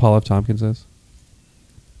 Paul F. Tompkins is?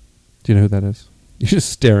 Do you know who that is? You're just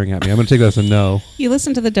staring at me. I'm going to take that as a no. You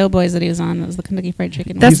listened to the Doughboys that he was on. That was the Kentucky Fried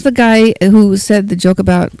Chicken. That's one. the guy who said the joke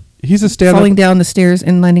about He's a stand-up. falling down the stairs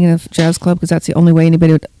and landing in a jazz club because that's the only way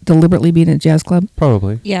anybody would deliberately be in a jazz club.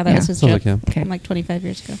 Probably. Yeah, that Yeah. was his Sounds joke like him. Okay. from like 25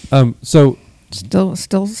 years ago. So Still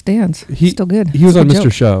stands. he Still good. He was It's a on good Mr.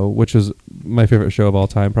 joke. Show, which is my favorite show of all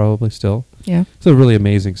time, probably still. Yeah. It's a really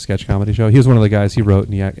amazing sketch comedy show. He was one of the guys. He wrote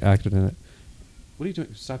and he acted in it. What are you doing?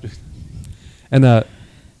 Stop doing that.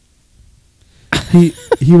 And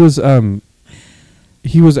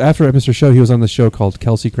he was after Mr. Show. He was on the show called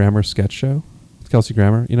Kelsey Grammer Sketch Show. Kelsey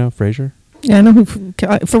Grammer, you know, Frasier. Yeah, I know who.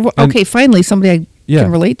 And- Okay, finally somebody I Yeah.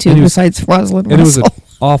 can relate to And he was- besides Rosalind And it was Russell. an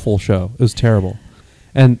awful show. It was terrible.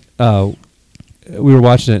 And we were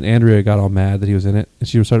watching it, and Andrea got all mad that he was in it, and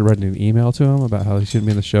she started writing an email to him about how he shouldn't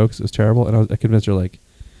be in the show because it was terrible. And I convinced her, like,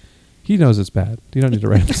 he knows it's bad. You don't need to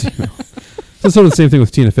write him this email. So it's sort of the same thing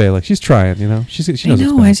with Tina Fey. Like, she's trying, you know. She knows I it's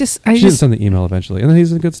know. bad. I she just didn't send the email eventually, and then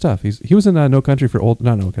he's in good stuff. He was in No Country for Old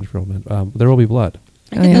Men. There Will Be Blood.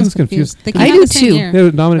 I Oh, get yeah. those I was confused. They I came out do the same too. year, They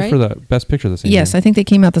were nominated right? for the best picture the same Yes, year. I think they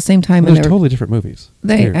came out the same time. They're they're- totally different movies.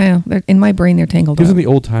 They, Weird. they're, in my brain, they're tangled He was up. in the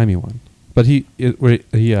old timey one, but he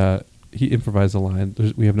improvised the line.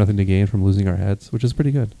 We have nothing to gain from losing our heads, which is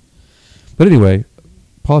pretty good. But anyway,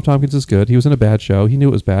 Paul F. Tompkins is good. He was in a bad show. He knew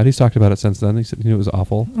it was bad. He's talked about it since then. He said he knew it was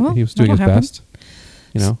awful. Well, He was doing his that'll happen. best.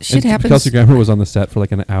 You know, Shit and happens. Kelsey Grammer was on the set for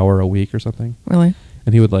like an hour a week or something, Really?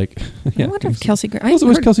 and he would like. I wonder if Kelsey. What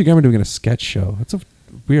was Kelsey Grammer doing in a sketch show? That's a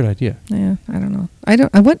weird idea. Yeah, I don't know. I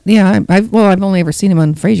don't. What? Yeah, I've only ever seen him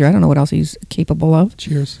on Frasier. I don't know what else he's capable of.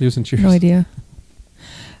 Cheers. He was in Cheers. No idea.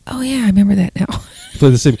 Oh yeah, I remember that now. He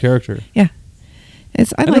played the same character. Yeah,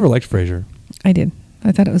 I never liked Frasier. I did.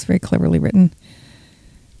 I thought it was very cleverly written.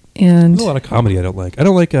 And There's a lot of comedy I don't like. I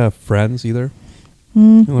don't like Friends either. I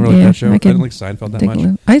Mm, don't really like yeah, that show. I could didn't like Seinfeld that dig much. a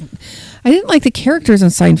little. I didn't like the characters in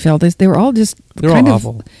Seinfeld. They were all just They're kind all of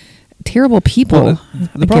awful. terrible people. Well,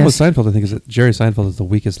 the I problem with guess. Seinfeld, I think, is that Jerry Seinfeld is the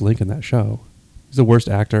weakest link in that show. He's the worst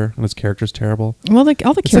actor, and his character's terrible. Well, all the It's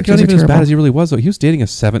like characters not are even as terrible. bad as he really was, though. He was dating a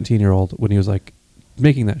 17-year-old when he was like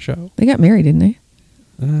making that show. They got married, didn't they?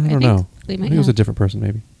 I don't think know. they I might think it was a have. different person,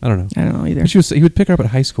 maybe. I don't know. I don't know either. But he would pick her up at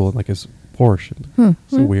high school in like his Porsche. And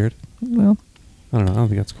so Well, weird. Well, I don't know. I don't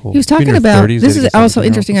think that's cool. he was Be in talking your about. 30s This dating is a also 17-year-old.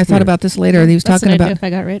 interesting. I It's thought weird. about this later. He was That's talking what I'd do about. if I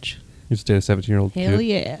got rich. You just date a 17-year-old Hell kid.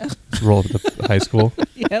 yeah. Just roll up at the high school.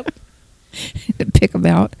 Yep. Pick them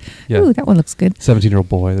out. Yeah. Ooh, that one looks good. 17-year-old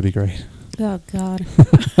boy. That'd be great. Oh God.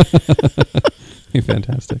 Be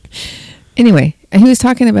fantastic. Anyway, he was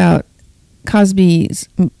talking about Cosby's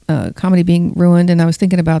comedy being ruined, and I was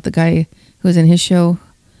thinking about the guy who was in his show.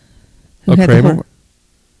 Oh, the Kramer? whole.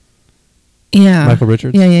 Yeah. Michael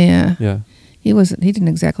Richards? Yeah. Yeah. He wasn't. He didn't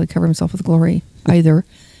exactly cover himself with glory either.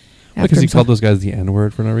 after Because he himself. called those guys the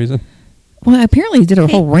N-word for no reason. Well, apparently he did a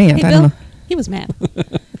whole rant. Hey, I don't Bill, know. He was mad.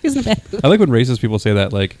 He was in a bad mood. I like when racist people say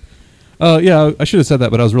that, like, "Oh yeah, I should have said that,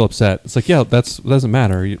 but I was real upset." It's like, yeah, that doesn't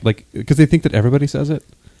matter. Because they think that everybody says it.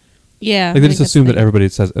 Yeah. Like I they think just that's assume the that everybody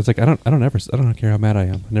says it. It's like I don't care how mad I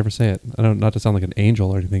am. I never say it. I don't, not to sound like an angel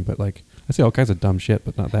or anything, but like I say all kinds of dumb shit,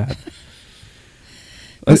 but not that.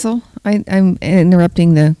 Russell, I'm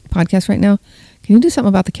interrupting the podcast right now. Can you do something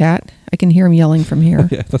about the cat? I can hear him yelling from here.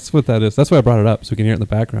 Yeah, that's what that is. That's why I brought it up, so we can hear it in the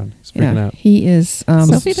background. He's freaking out. He is.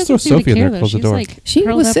 Sophie Just doesn't throw seem Sophie to in there, care, though. close the She's door. like She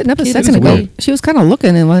curled was sitting up a cute second as ago. weird. She was kind of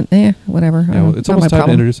looking and went, whatever. Yeah, well, it's not almost my time to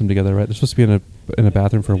problem. introduce them together, right? They're supposed to be in a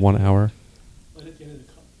bathroom for 1 hour.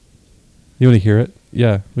 You want to hear it?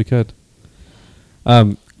 Yeah, we could.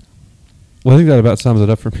 Well, I think that about sums it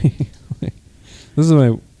up for me. This is my.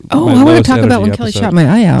 Oh, my I want lowest to talk about energy when Kelly episode. shot my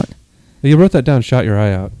eye out. You wrote that down. Shot your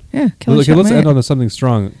eye out. Yeah, Kelly Okay, shot let's my end eye. on something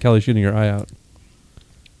strong. Kelly shooting your eye out.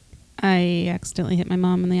 I accidentally hit my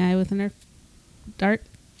mom in the eye with a Nerf dart.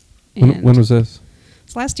 When was this?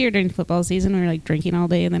 It's last year during football season. We were like drinking all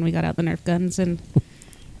day, and then we got out the Nerf guns and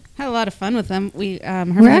had a lot of fun with them. We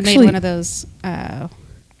Herman had made actually- one of those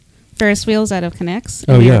Ferris wheels out of Connects.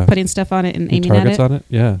 Oh, and we yeah. were putting stuff on it and And aiming targets at it. on it?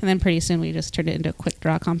 Yeah. And then pretty soon we just turned it into a quick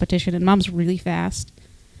draw competition. And Mom's really fast.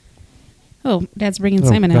 Oh, Dad's bringing Oh,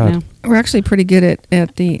 Simon out God. now. We're actually pretty good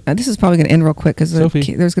at the. This is probably going to end real quick because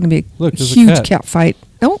Sophie. there's going to be Look, a there's a huge cat. cat fight.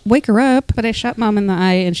 Don't wake her up. But I shot Mom in the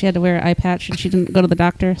eye, and she had to wear an eye patch, and she didn't go to the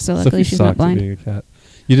doctor. So luckily Sophie she's sucks not at blind. being a cat.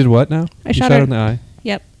 You did what now? I You shot her her. in the eye.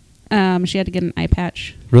 Yep. She had to get an eye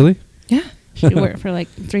patch. Really? Yeah, She wore it for like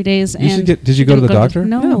 3 days. You should and get- did you she go to didn't the doctor?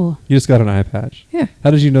 No. No. You just got an eye patch. yeah. How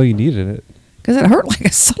did you know you needed it? Because it hurt like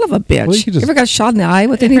a son of a bitch. Well, you could you just- ever got shot in the eye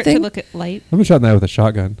with It hurt to anything? look at light. I've been shot in the eye with a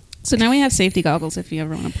shotgun. So now we have safety goggles if you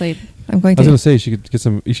ever want to play. I'm going I was to. gonna say you should get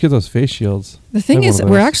some. You should get those face shields. The thing I have is, one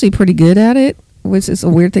of we're those. actually pretty good at it, which is a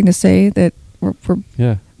weird thing to say that we're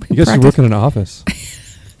Yeah. we You guys should practice- work in an office.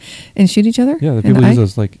 and shoot each other. Yeah, the in people eye? use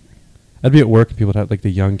those like. I'd be at work and people would have like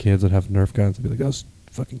the young kids would have Nerf guns. I'd be like, those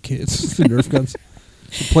fucking kids, the Nerf guns,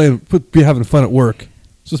 be having fun at work.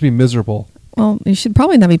 It's supposed to be miserable. Well, you should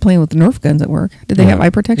probably not be playing with Nerf guns at work. Did they have Yeah. eye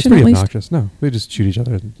protection It's at pretty least? obnoxious. No, they just shoot each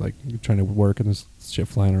other and like trying to work and there's shit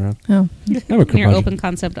flying around. Oh. I'm a In your curmudgeon. open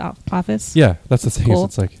concept office. Yeah, that's the thing. Cool.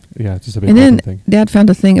 It's like it's just a big And then open thing. Dad found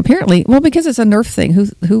a thing. Apparently, well, because it's a Nerf thing.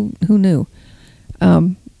 Who knew?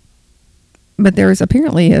 But there's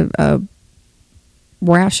apparently a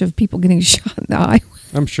rash of people getting shot in the eye.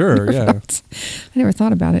 I'm sure. Nerf Yeah. guns. I never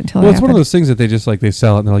thought about it until Well, it it's one of happened. those things that they just like they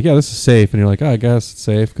sell it and they're like, yeah, this is safe, and you're like, oh, I guess it's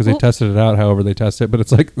safe because they Well- tested it out. However, they test it, but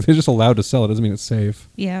it's like they're just allowed to sell it. Doesn't mean it's safe.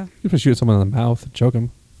 Yeah. You can shoot someone in the mouth and choke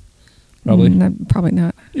them. Probably. Probably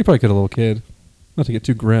not. You probably could a little kid, not to get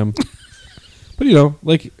too grim. But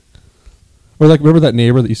like, or like, remember that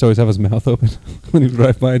neighbor that used to always have his mouth open when he'd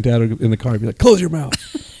drive by and Dad would in the car, he'd be like, "Close your mouth."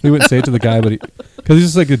 We wouldn't say it to the guy, but because he's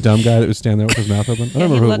just like a dumb guy that was standing there with his mouth open. I don't Yeah,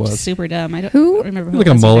 remember he who it looked was. super dumb. I don't Who? remember who Like it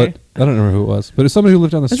a was mullet. either. I don't remember who it was, but it's somebody who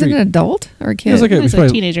lived down the Was street. it an adult or a kid? He was like He was a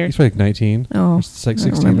probably- teenager. He's probably like 19. Oh, or it's like I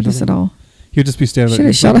 16. don't remember or this at something. all. He would just be standing Should there.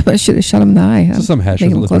 have shot him. I should have shot him in the eye. Just some hesh.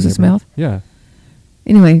 Make him close his mouth. Yeah.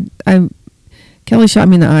 Anyway, Kelly shot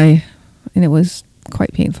me in the eye, and it was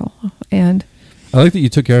quite painful. And I like that you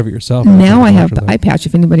took care of it yourself. now I have After the that. eye patch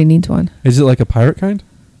if anybody needs one. Is it like a pirate kind?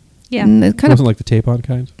 Yeah. It It kind wasn't of like the tape-on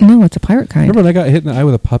kind. no, it's a pirate kind. Remember when I got hit in the eye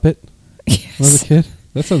with a puppet when I was Yes. a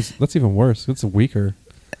kid? That's even worse. That's weaker.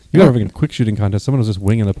 You got having a quick shooting contest. Someone was just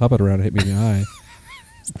winging a puppet around and hit me in the eye.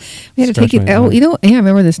 We had to take Scratched it. my Oh, eye. you know, yeah, I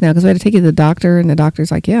remember this now because we had to take it to the doctor, and the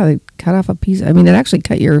doctor's like, "Yeah, they cut off a piece. I mean, it actually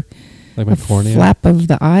cut your Like my a cornea. flap of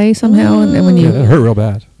the eye somehow, and then when Yeah, you, it hurt real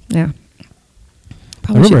bad. yeah. I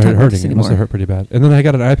Probably remember shouldn't it talk about hurting. this It must have anymore. hurt pretty bad. And then I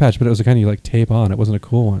got an eye patch, but it was the kind you like tape on. It wasn't a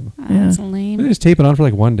cool one. That's Yeah. They lame. just tape it on for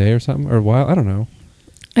like one day or something, or a while. I don't know.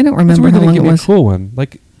 I don't It's remember weird how that they long it give you was. a cool one.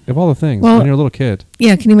 Like of all the things, Well- when you're a little kid,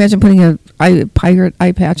 Yeah, can you imagine putting a pirate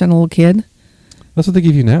eye patch on a little kid? that's what they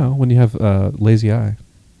give you now when you have lazy eye.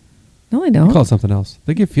 No, I They don't. call it something else.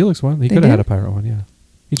 They give Felix one. He They could have had do? a pirate one. Yeah,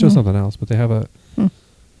 he chose Oh. something else, but they have a Hmm.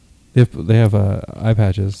 they have eye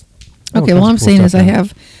patches. All Okay, kinds well, of I'm cool saying stuff is I now.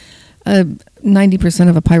 have 90%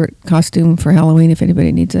 of a pirate costume for Halloween if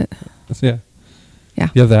anybody needs it. Yeah. Yeah.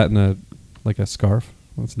 You have that in a like a scarf.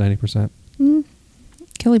 That's 90%. Mm.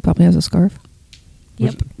 Kelly probably has a scarf.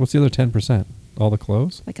 Yep. What's the other 10%? All the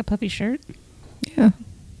clothes? Like a puffy shirt. Yeah.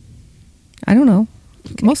 I don't know.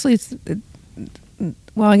 Mostly it's,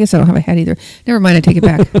 well, I guess I don't have a hat either. Never mind, I take it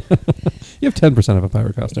back. You have 10% of a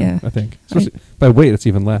pirate costume, Yeah. I think. Especially by weight, it's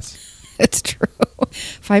even less. It's true.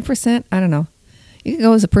 5%? I don't know. You could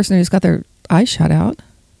go as a person who's got their eyes shot out.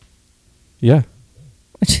 Yeah.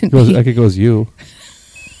 It shouldn't Goes, be- I could go as you.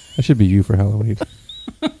 I should be you for Halloween.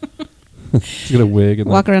 Just get a wig and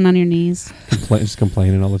Walk around on your knees. just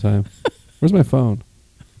complaining all the time. Where's my phone?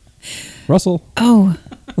 Russell. Oh.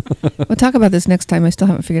 We'll talk about this next time. I still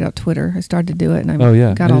haven't figured out Twitter. I started to do it, and I Oh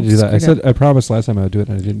yeah, got I all didn't do that. I screwed said up. I promised last time I would do it,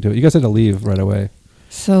 and I didn't do it. You guys had to leave right away.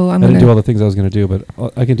 So I'm I didn't do all gonna. the things I was going to do,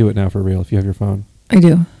 but I can do it now for real if you have your phone. I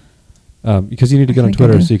do. Because you need to get I on think I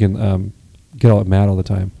Twitter do. so you can get all mad all the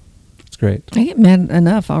time. It's great. I get mad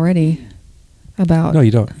enough already about. No,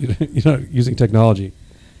 you don't. You're not using technology.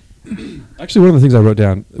 Actually, one of the things I wrote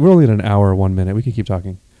down. We're only at an hour, 1 minute. We can keep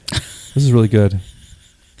talking. This is really good.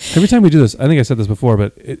 Every time we do this, I think I said this before,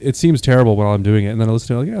 but it seems terrible while I'm doing it, and then I listen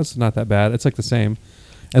to it, like, yeah, it's not that bad. It's like the same.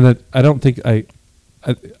 And then I don't think I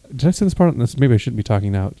did I say this part on this? Maybe I shouldn't be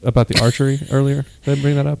talking now about the archery earlier. Did I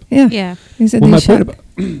bring that up? Yeah. Yeah. He said Well, they my shot. point about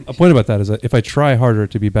a point about that is that if I try harder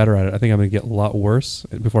to be better at it, I think I'm going to get a lot worse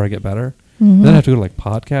before I get better. Mhm. Then I have to go to like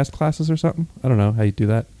podcast classes or something. I don't know how you do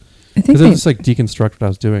that. I think Because I they, just like deconstruct what I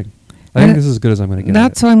was doing. I I think don't- this is as good as I'm going to get.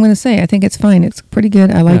 that's at what I'm going to say. I think it's fine. It's pretty good.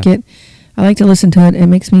 I like Yeah. it. I like to listen to it. It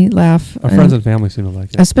makes me laugh. Our friends and family seem to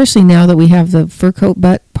like it. especially now that we have the fur coat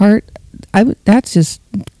butt part. That's just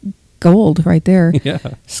gold right there. Yeah.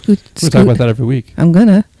 Scoot, We talk about that every week. I'm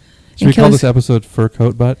gonna. Should we call this episode "Fur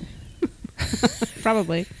Coat Butt"?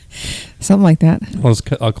 Probably. something like that?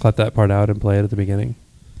 I'll cut that part out and play it at the beginning.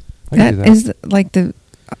 I can That do is like the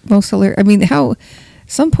most hilarious. I mean, how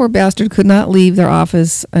some poor bastard could not leave their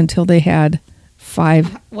office until they had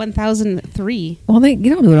 5. 1003. Well,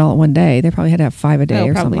 you don't do it all in one day. They probably had to have 5 a day Oh,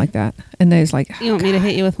 or probably. something like that. And they was like, You want me to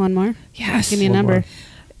hit you with one more? yes. Give me a One number. more.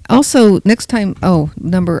 Also, next time,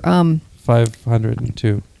 number.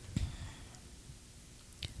 502.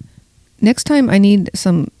 Next time, I need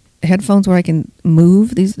some headphones where I can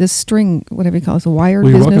move this string, whatever you call it, the wired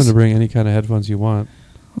Well, you're business. welcome to bring any kind of headphones you want.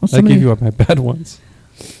 Well, I gave you my bad ones.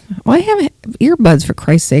 Well, I have earbuds for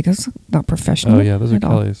Christ's sake. That's not professional. Oh yeah, those are at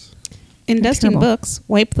all. Kelly's. In That's dusting terrible. books,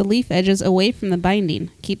 wipe the leaf edges away from the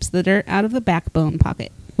binding. Keeps the dirt out of the backbone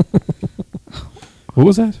pocket. What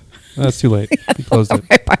was that? Oh, that's too late. You closed it.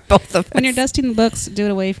 Right by both of When you're us. dusting the books, do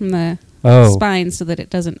it away from the Oh, spine so that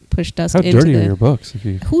it doesn't push dust how into dirty the... are your books? If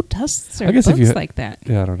you, Who dusts their I guess if books you like that?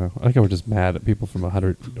 yeah, I don't know. I think we're just mad at people from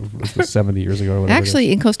 70 years ago or whatever. it is.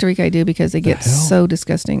 Actually, in Costa Rica, I do because they The get hell? so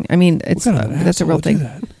disgusting. I mean, What it's kind of an that's a real asshole would thing. do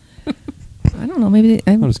that? I don't know. Maybe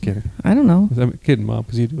I'm just kidding. I don't know. I'm kidding, Mom,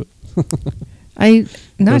 because you do it. I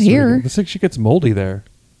not Costa here. Rica. The she gets moldy there.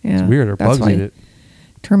 Yeah, It's weird. Or that's bugs why eat it.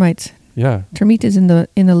 termites. Yeah. Termites in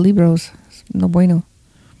the libros. No bueno.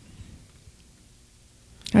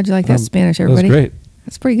 How'd you like that Spanish, everybody? That was great.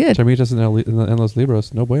 That's pretty good. Termitas en los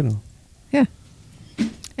libros. No bueno. Yeah,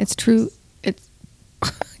 it's true. It's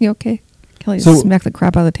you okay? Kelly So- smacked the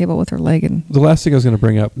crap out of the table with her leg, and The last thing I was going to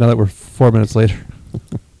bring up, now that we're 4 minutes later,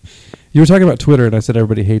 you were talking about Twitter, and I said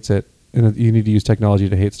everybody hates it, and that you need to use technology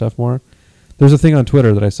to hate stuff more. There's a thing on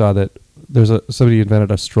Twitter that I saw that somebody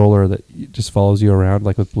invented a stroller that just follows you around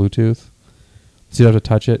like with Bluetooth. So you don't have to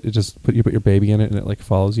touch it. It just you put your baby in it and it like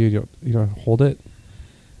follows you. You don't hold it.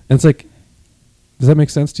 And it's like, does that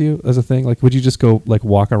make sense to you as a thing? Like, would you just go like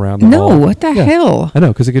walk around the No, hall? what the Yeah. hell? I know,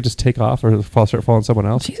 because it could just take off or start following someone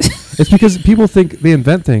else. Jesus. It's because people think they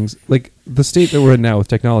invent things. Like the state that we're in now with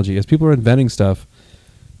technology is people are inventing stuff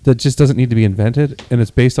that just doesn't need to be invented, and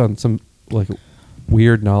it's based on some like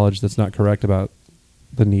weird knowledge that's not correct about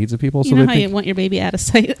the needs of people. You so know they how think, you want your baby out of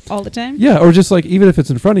sight all the time? yeah, or just like even if it's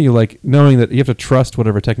in front of you, like knowing that you have to trust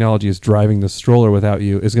whatever technology is driving the stroller without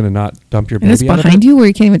you is going to not dump your And baby it's out of behind it. you where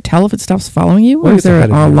you can't even tell if it stops following you? Well, Or it's is there ahead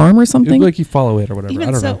an of you. alarm or It's something? like you follow it or whatever. I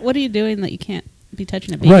Even don't so, know. what are you doing that you can't be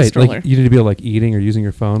touching a baby Right, stroller? like you need to be like eating or using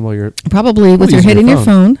your phone while you're Probably with your using head your in your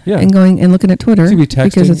phone. phone Yeah. and going and looking at Twitter So you be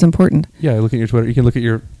because texting. it's important. look at your Twitter. You can look at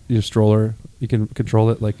your stroller. You can control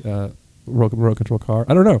it like remote control car.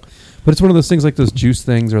 I don't know, but it's one of those things like those juice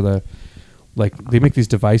things or the like they make these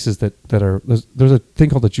devices that are there's a thing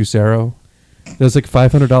called the Juicero. It was like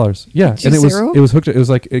 $500. Yeah, and Juicero? it was hooked. It was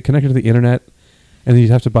like it connected to the internet, and then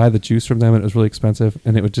you'd have to buy the juice from them, and it was really expensive.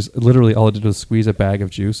 And it would just literally all it did was squeeze a bag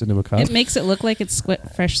of juice into a cup. It makes it look like it's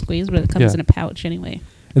fresh squeezed, but it comes Yeah. in a pouch anyway.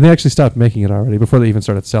 And they actually stopped making it already before they even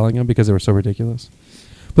started selling them because they were so ridiculous.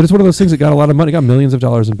 But it's one of those things that got a lot of money, got millions of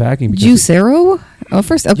dollars in backing. Because Juicero? Oh,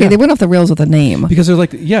 first, okay, Yeah. they went off the rails with the name. Because they're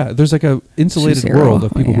like, there's like a insulated Juicero, world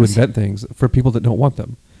of people who yes. invent things for people that don't want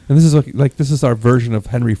them. And this is like this is our version of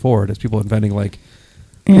Henry Ford, as people inventing like,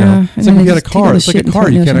 you know, Yeah, it's and like then you they got a just take all car. the It's like shit a and car.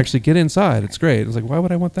 turn it You into can't something. actually get inside. It's great. It's like, why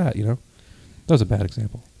would I want that? You know, that was a bad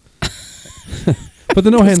example. But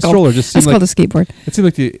the no hand That's called- stroller just That's seemed called like a skateboard. it seemed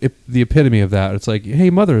like the epitome of that. It's like, hey,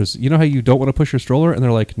 mothers, you know how you don't want to push your stroller, and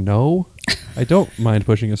they're like, no, I don't mind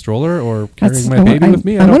pushing a stroller or carrying my baby with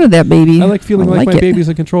me. I don't- wanted that baby. I like feeling like my it. baby's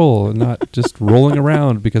in control and not just rolling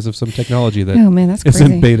around because of some technology that Oh, man, that's is in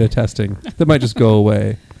crazy. beta testing that might just go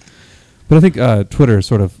away. But I think Twitter is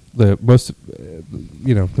sort of the most,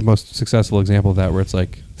 the most successful example of that, where it's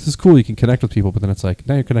like, this is cool, you can connect with people, but then it's like,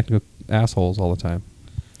 now you're connecting with assholes all the time.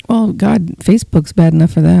 Well, God, Facebook's bad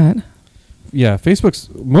enough for that. Yeah,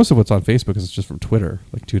 most of what's on Facebook is just from Twitter,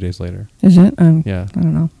 like 2 days later. Is it? Yeah. I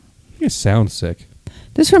don't know. You guys sound sick.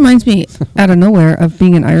 This reminds me, out of nowhere, of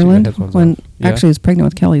being in my Ireland headphones when off. Yeah. actually I was pregnant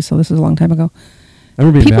with Kelly, so this is a long time ago. I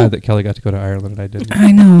remember being People- mad that Kelly got to go to Ireland and I didn't.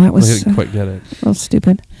 I know, that I was didn't quite get it. a little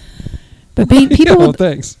stupid. But Yeah, people well, would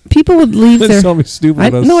thanks. people would leave Don't their. tell me stupid I,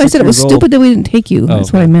 when I was no, I 6 said it was years old. stupid that we didn't take you. Oh,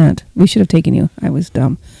 That's what I okay. meant. We should have taken you. I was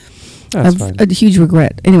dumb. That's I've fine. a huge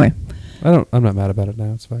regret. Anyway, I'm not mad about it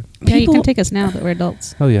now. It's fine. Yeah, you People- can take us now that we're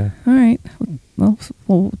adults. Hell yeah. all right. Well,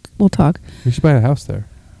 we'll talk. We should buy a house there.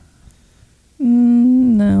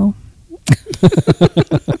 No.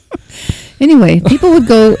 Anyway, people would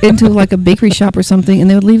go into like a bakery shop or something, and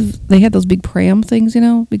they would leave. They had those big pram things,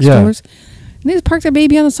 big Yeah. stores, and they just parked their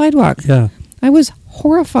baby on the sidewalk. Yeah. I was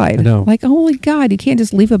horrified. I know. Like, holy God, you can't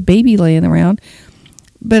just leave a baby laying around.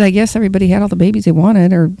 But I guess everybody had all the babies they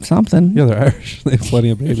wanted or something. Yeah, they're Irish. They have plenty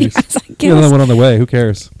of babies. Yes, I Yeah, another guess. one on the way. Who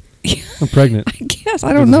cares? I'm pregnant. I guess. I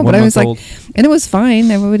Because don't it's know. 1 But I was month like, old. and it was fine.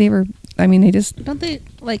 Everybody ever, they just, Don't they,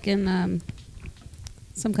 like in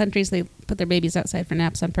some countries, they put their babies outside for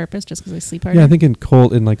naps on purpose just because they sleep harder? Yeah, I think in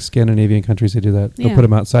like Scandinavian countries, they do that. They'll Yeah. put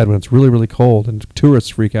them outside when it's really, really cold, and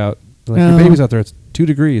tourists freak out. They're like, Oh. your baby's out there. It's 2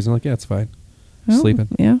 degrees. I'm like, yeah, it's fine. oh, Sleeping.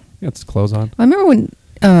 Yeah. Yeah, it's clothes on. I remember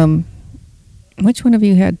when, which one of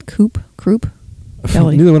you had Croup?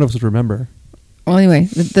 Kelly. Neither one of us would remember. Well, anyway,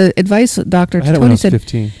 the advice Dr. I had it when I Tony was said,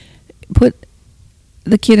 15. put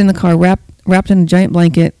the kid in the car wrapped in a giant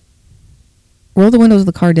blanket, roll the windows of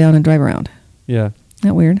the car down, and drive around. Yeah. Isn't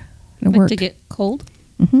that weird? And it Like worked. to get cold?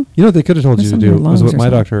 hmm You know what they could have told you to Listen to do your was lungs what or my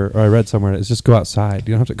something. doctor, or I read somewhere, is just go outside.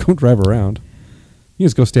 You don't have to go drive around. You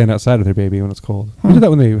just go stand outside with your baby when it's cold. We Huh. did that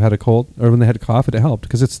when they had a cold, or when they had cough, and it helped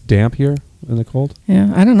because it's damp here in the cold.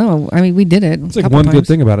 Yeah, I don't know. I mean, we did it. It's a like couple one good times,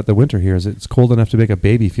 thing about it, the winter here, is it's cold enough to make a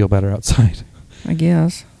baby feel better outside. I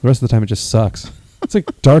guess. The rest of the time, it just sucks. It's like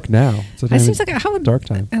dark now. It's It seems like how would dark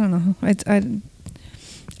time. I don't know.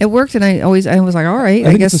 It worked, and I was like, all right. I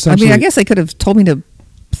I think it's guess. I essentially- guess they could have told me to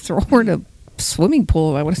throw her in a swimming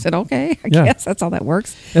pool. I would have said, okay. I Yeah. guess that's how that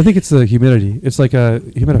works. I think it's the humidity. It's like a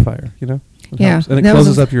humidifier, It Yeah, helps. And it that was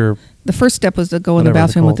closes a- up your... The first step was to go in the Whatever they're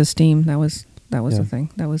bathroom with called. the steam. That was Yeah. the thing.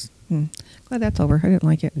 That was glad that's over. I didn't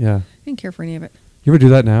like it. Yeah. Didn't care for any of it. You ever do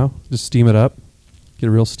that now? Just steam it up? Get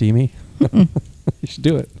it real steamy? You should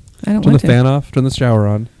do it. I don't Turn the want to. fan off, turn the shower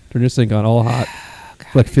on, turn your sink on, all hot,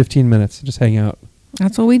 for like 15 minutes. Just hang out.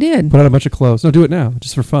 That's what we did. Put on a bunch of clothes. No, do it now,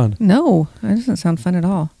 just for fun. No, that doesn't sound fun at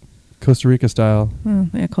all. Costa Rica style.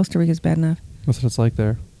 Yeah, Costa Rica's bad enough. That's what it's like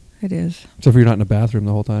there. It is. Except for you're not in a bathroom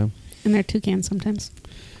the whole time. And they're toucans sometimes.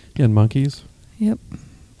 Yeah, and monkeys. Yep.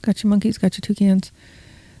 Got your monkeys, got your toucans.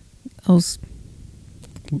 Those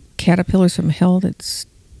caterpillars from hell that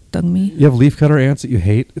stung me. You have leafcutter ants that you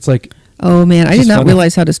hate. It's like Oh, man. I It's did just not funny.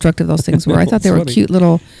 realize how destructive those things were. I thought they It's were funny. cute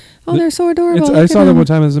little... Oh, they're so adorable. I Look saw at them one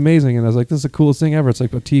time. It was amazing, and I was like, "This is the coolest thing ever." It's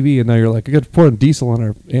like a TV, and now you're like, "I got to pour diesel on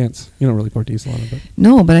our ants." You don't really pour diesel on them, but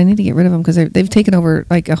No, but I need to get rid of them because they've taken over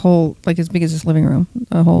like a whole, like as big as this living room.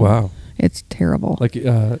 A whole. wow. It's terrible. Like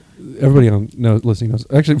everybody listening knows.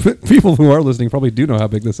 Actually, people who are listening probably do know how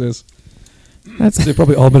big this is. That's They've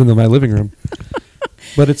probably all been in my living room.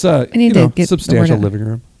 But it's need to get the substantial word out. living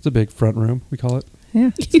room. It's a big front room. We call it.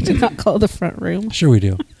 yeah. You do not call it the front room. Sure, we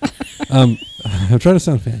do. I'm trying to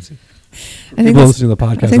sound fancy. I think People that's, listening to the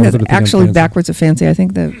podcast. I think are that's gonna I'm actually fancy. backwards of fancy. I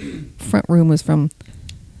think the front room was from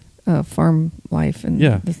farm life in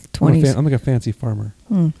Yeah, the 20s. I'm like a fancy farmer.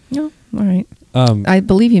 No, all right. Um, I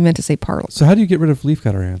believe he meant to say parlor. so how do you get rid of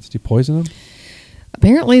leafcutter ants? Do you poison them?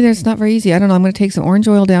 Apparently, that's not very easy. I don't know. I'm going to take some orange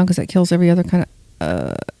oil down because that kills every other kind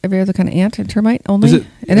of ant and termite only, Is it?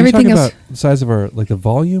 and are you everything talking else. about the size of our the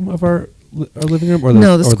volume of our living room, or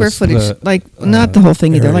No, the or square s- footage, the, like not the whole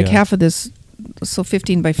thing either. Like area? half of this, so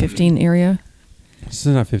 15 by 15 area. This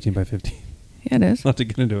is not 15 by 15. Yeah, it is. Not to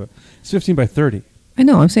get into it. It's 15 by 30. I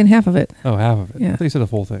know. I'm saying half of it. Oh, half of it. Yeah. I thought you said the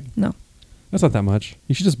whole thing. No, That's not that much.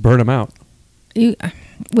 You should just burn them out. you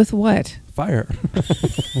with what? Fire.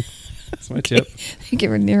 That's my tip.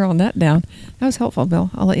 Get narrowing that down. That was helpful,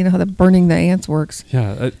 Bill. I'll let you know how the burning the ants works.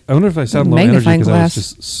 Yeah, I wonder if I sound low energy Magnifying because I glass.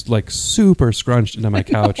 was just like super scrunched into my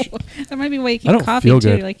couch. That might be why you I keep don't coughing feel too.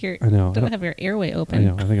 good. Like you I know. don't have your airway I open.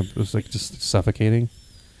 know. I think it was like just suffocating.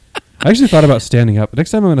 I actually thought about standing up.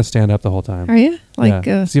 Next time I'm going to stand up the whole time. Are you? Like,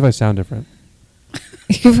 Yeah. See if I sound different.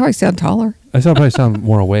 you probably sound taller. Probably sound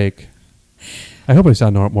more awake. I hope I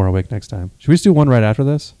sound more awake next time. Should we just do one right after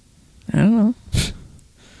this? I don't know.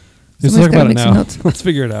 Let's Somebody's talk gotta about it make some now. notes. Let's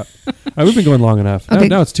figure it out. All right, we've been going long enough. Okay.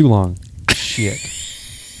 Now it's too long. Shit.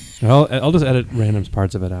 I'll just edit random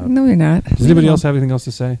parts of it out. No, you're not. Does anybody else have anything else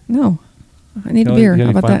to say? No. I need a Kelly, beer. you got How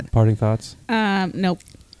any about that? parting thoughts? Nope.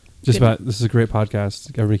 Just Good. about this is a great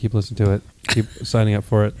podcast. Everybody keep listening to it. Keep signing up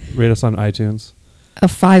for it. Rate us on iTunes. A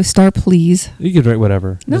 5-star, please. You can rate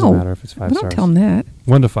whatever. It No. doesn't matter if it's 5 Don't stars. tell them that.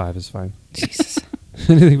 1 to 5 is fine. Jesus.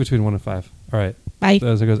 Anything between 1 and 5. All right. Bye.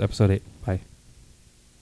 There goes episode 8. Bye.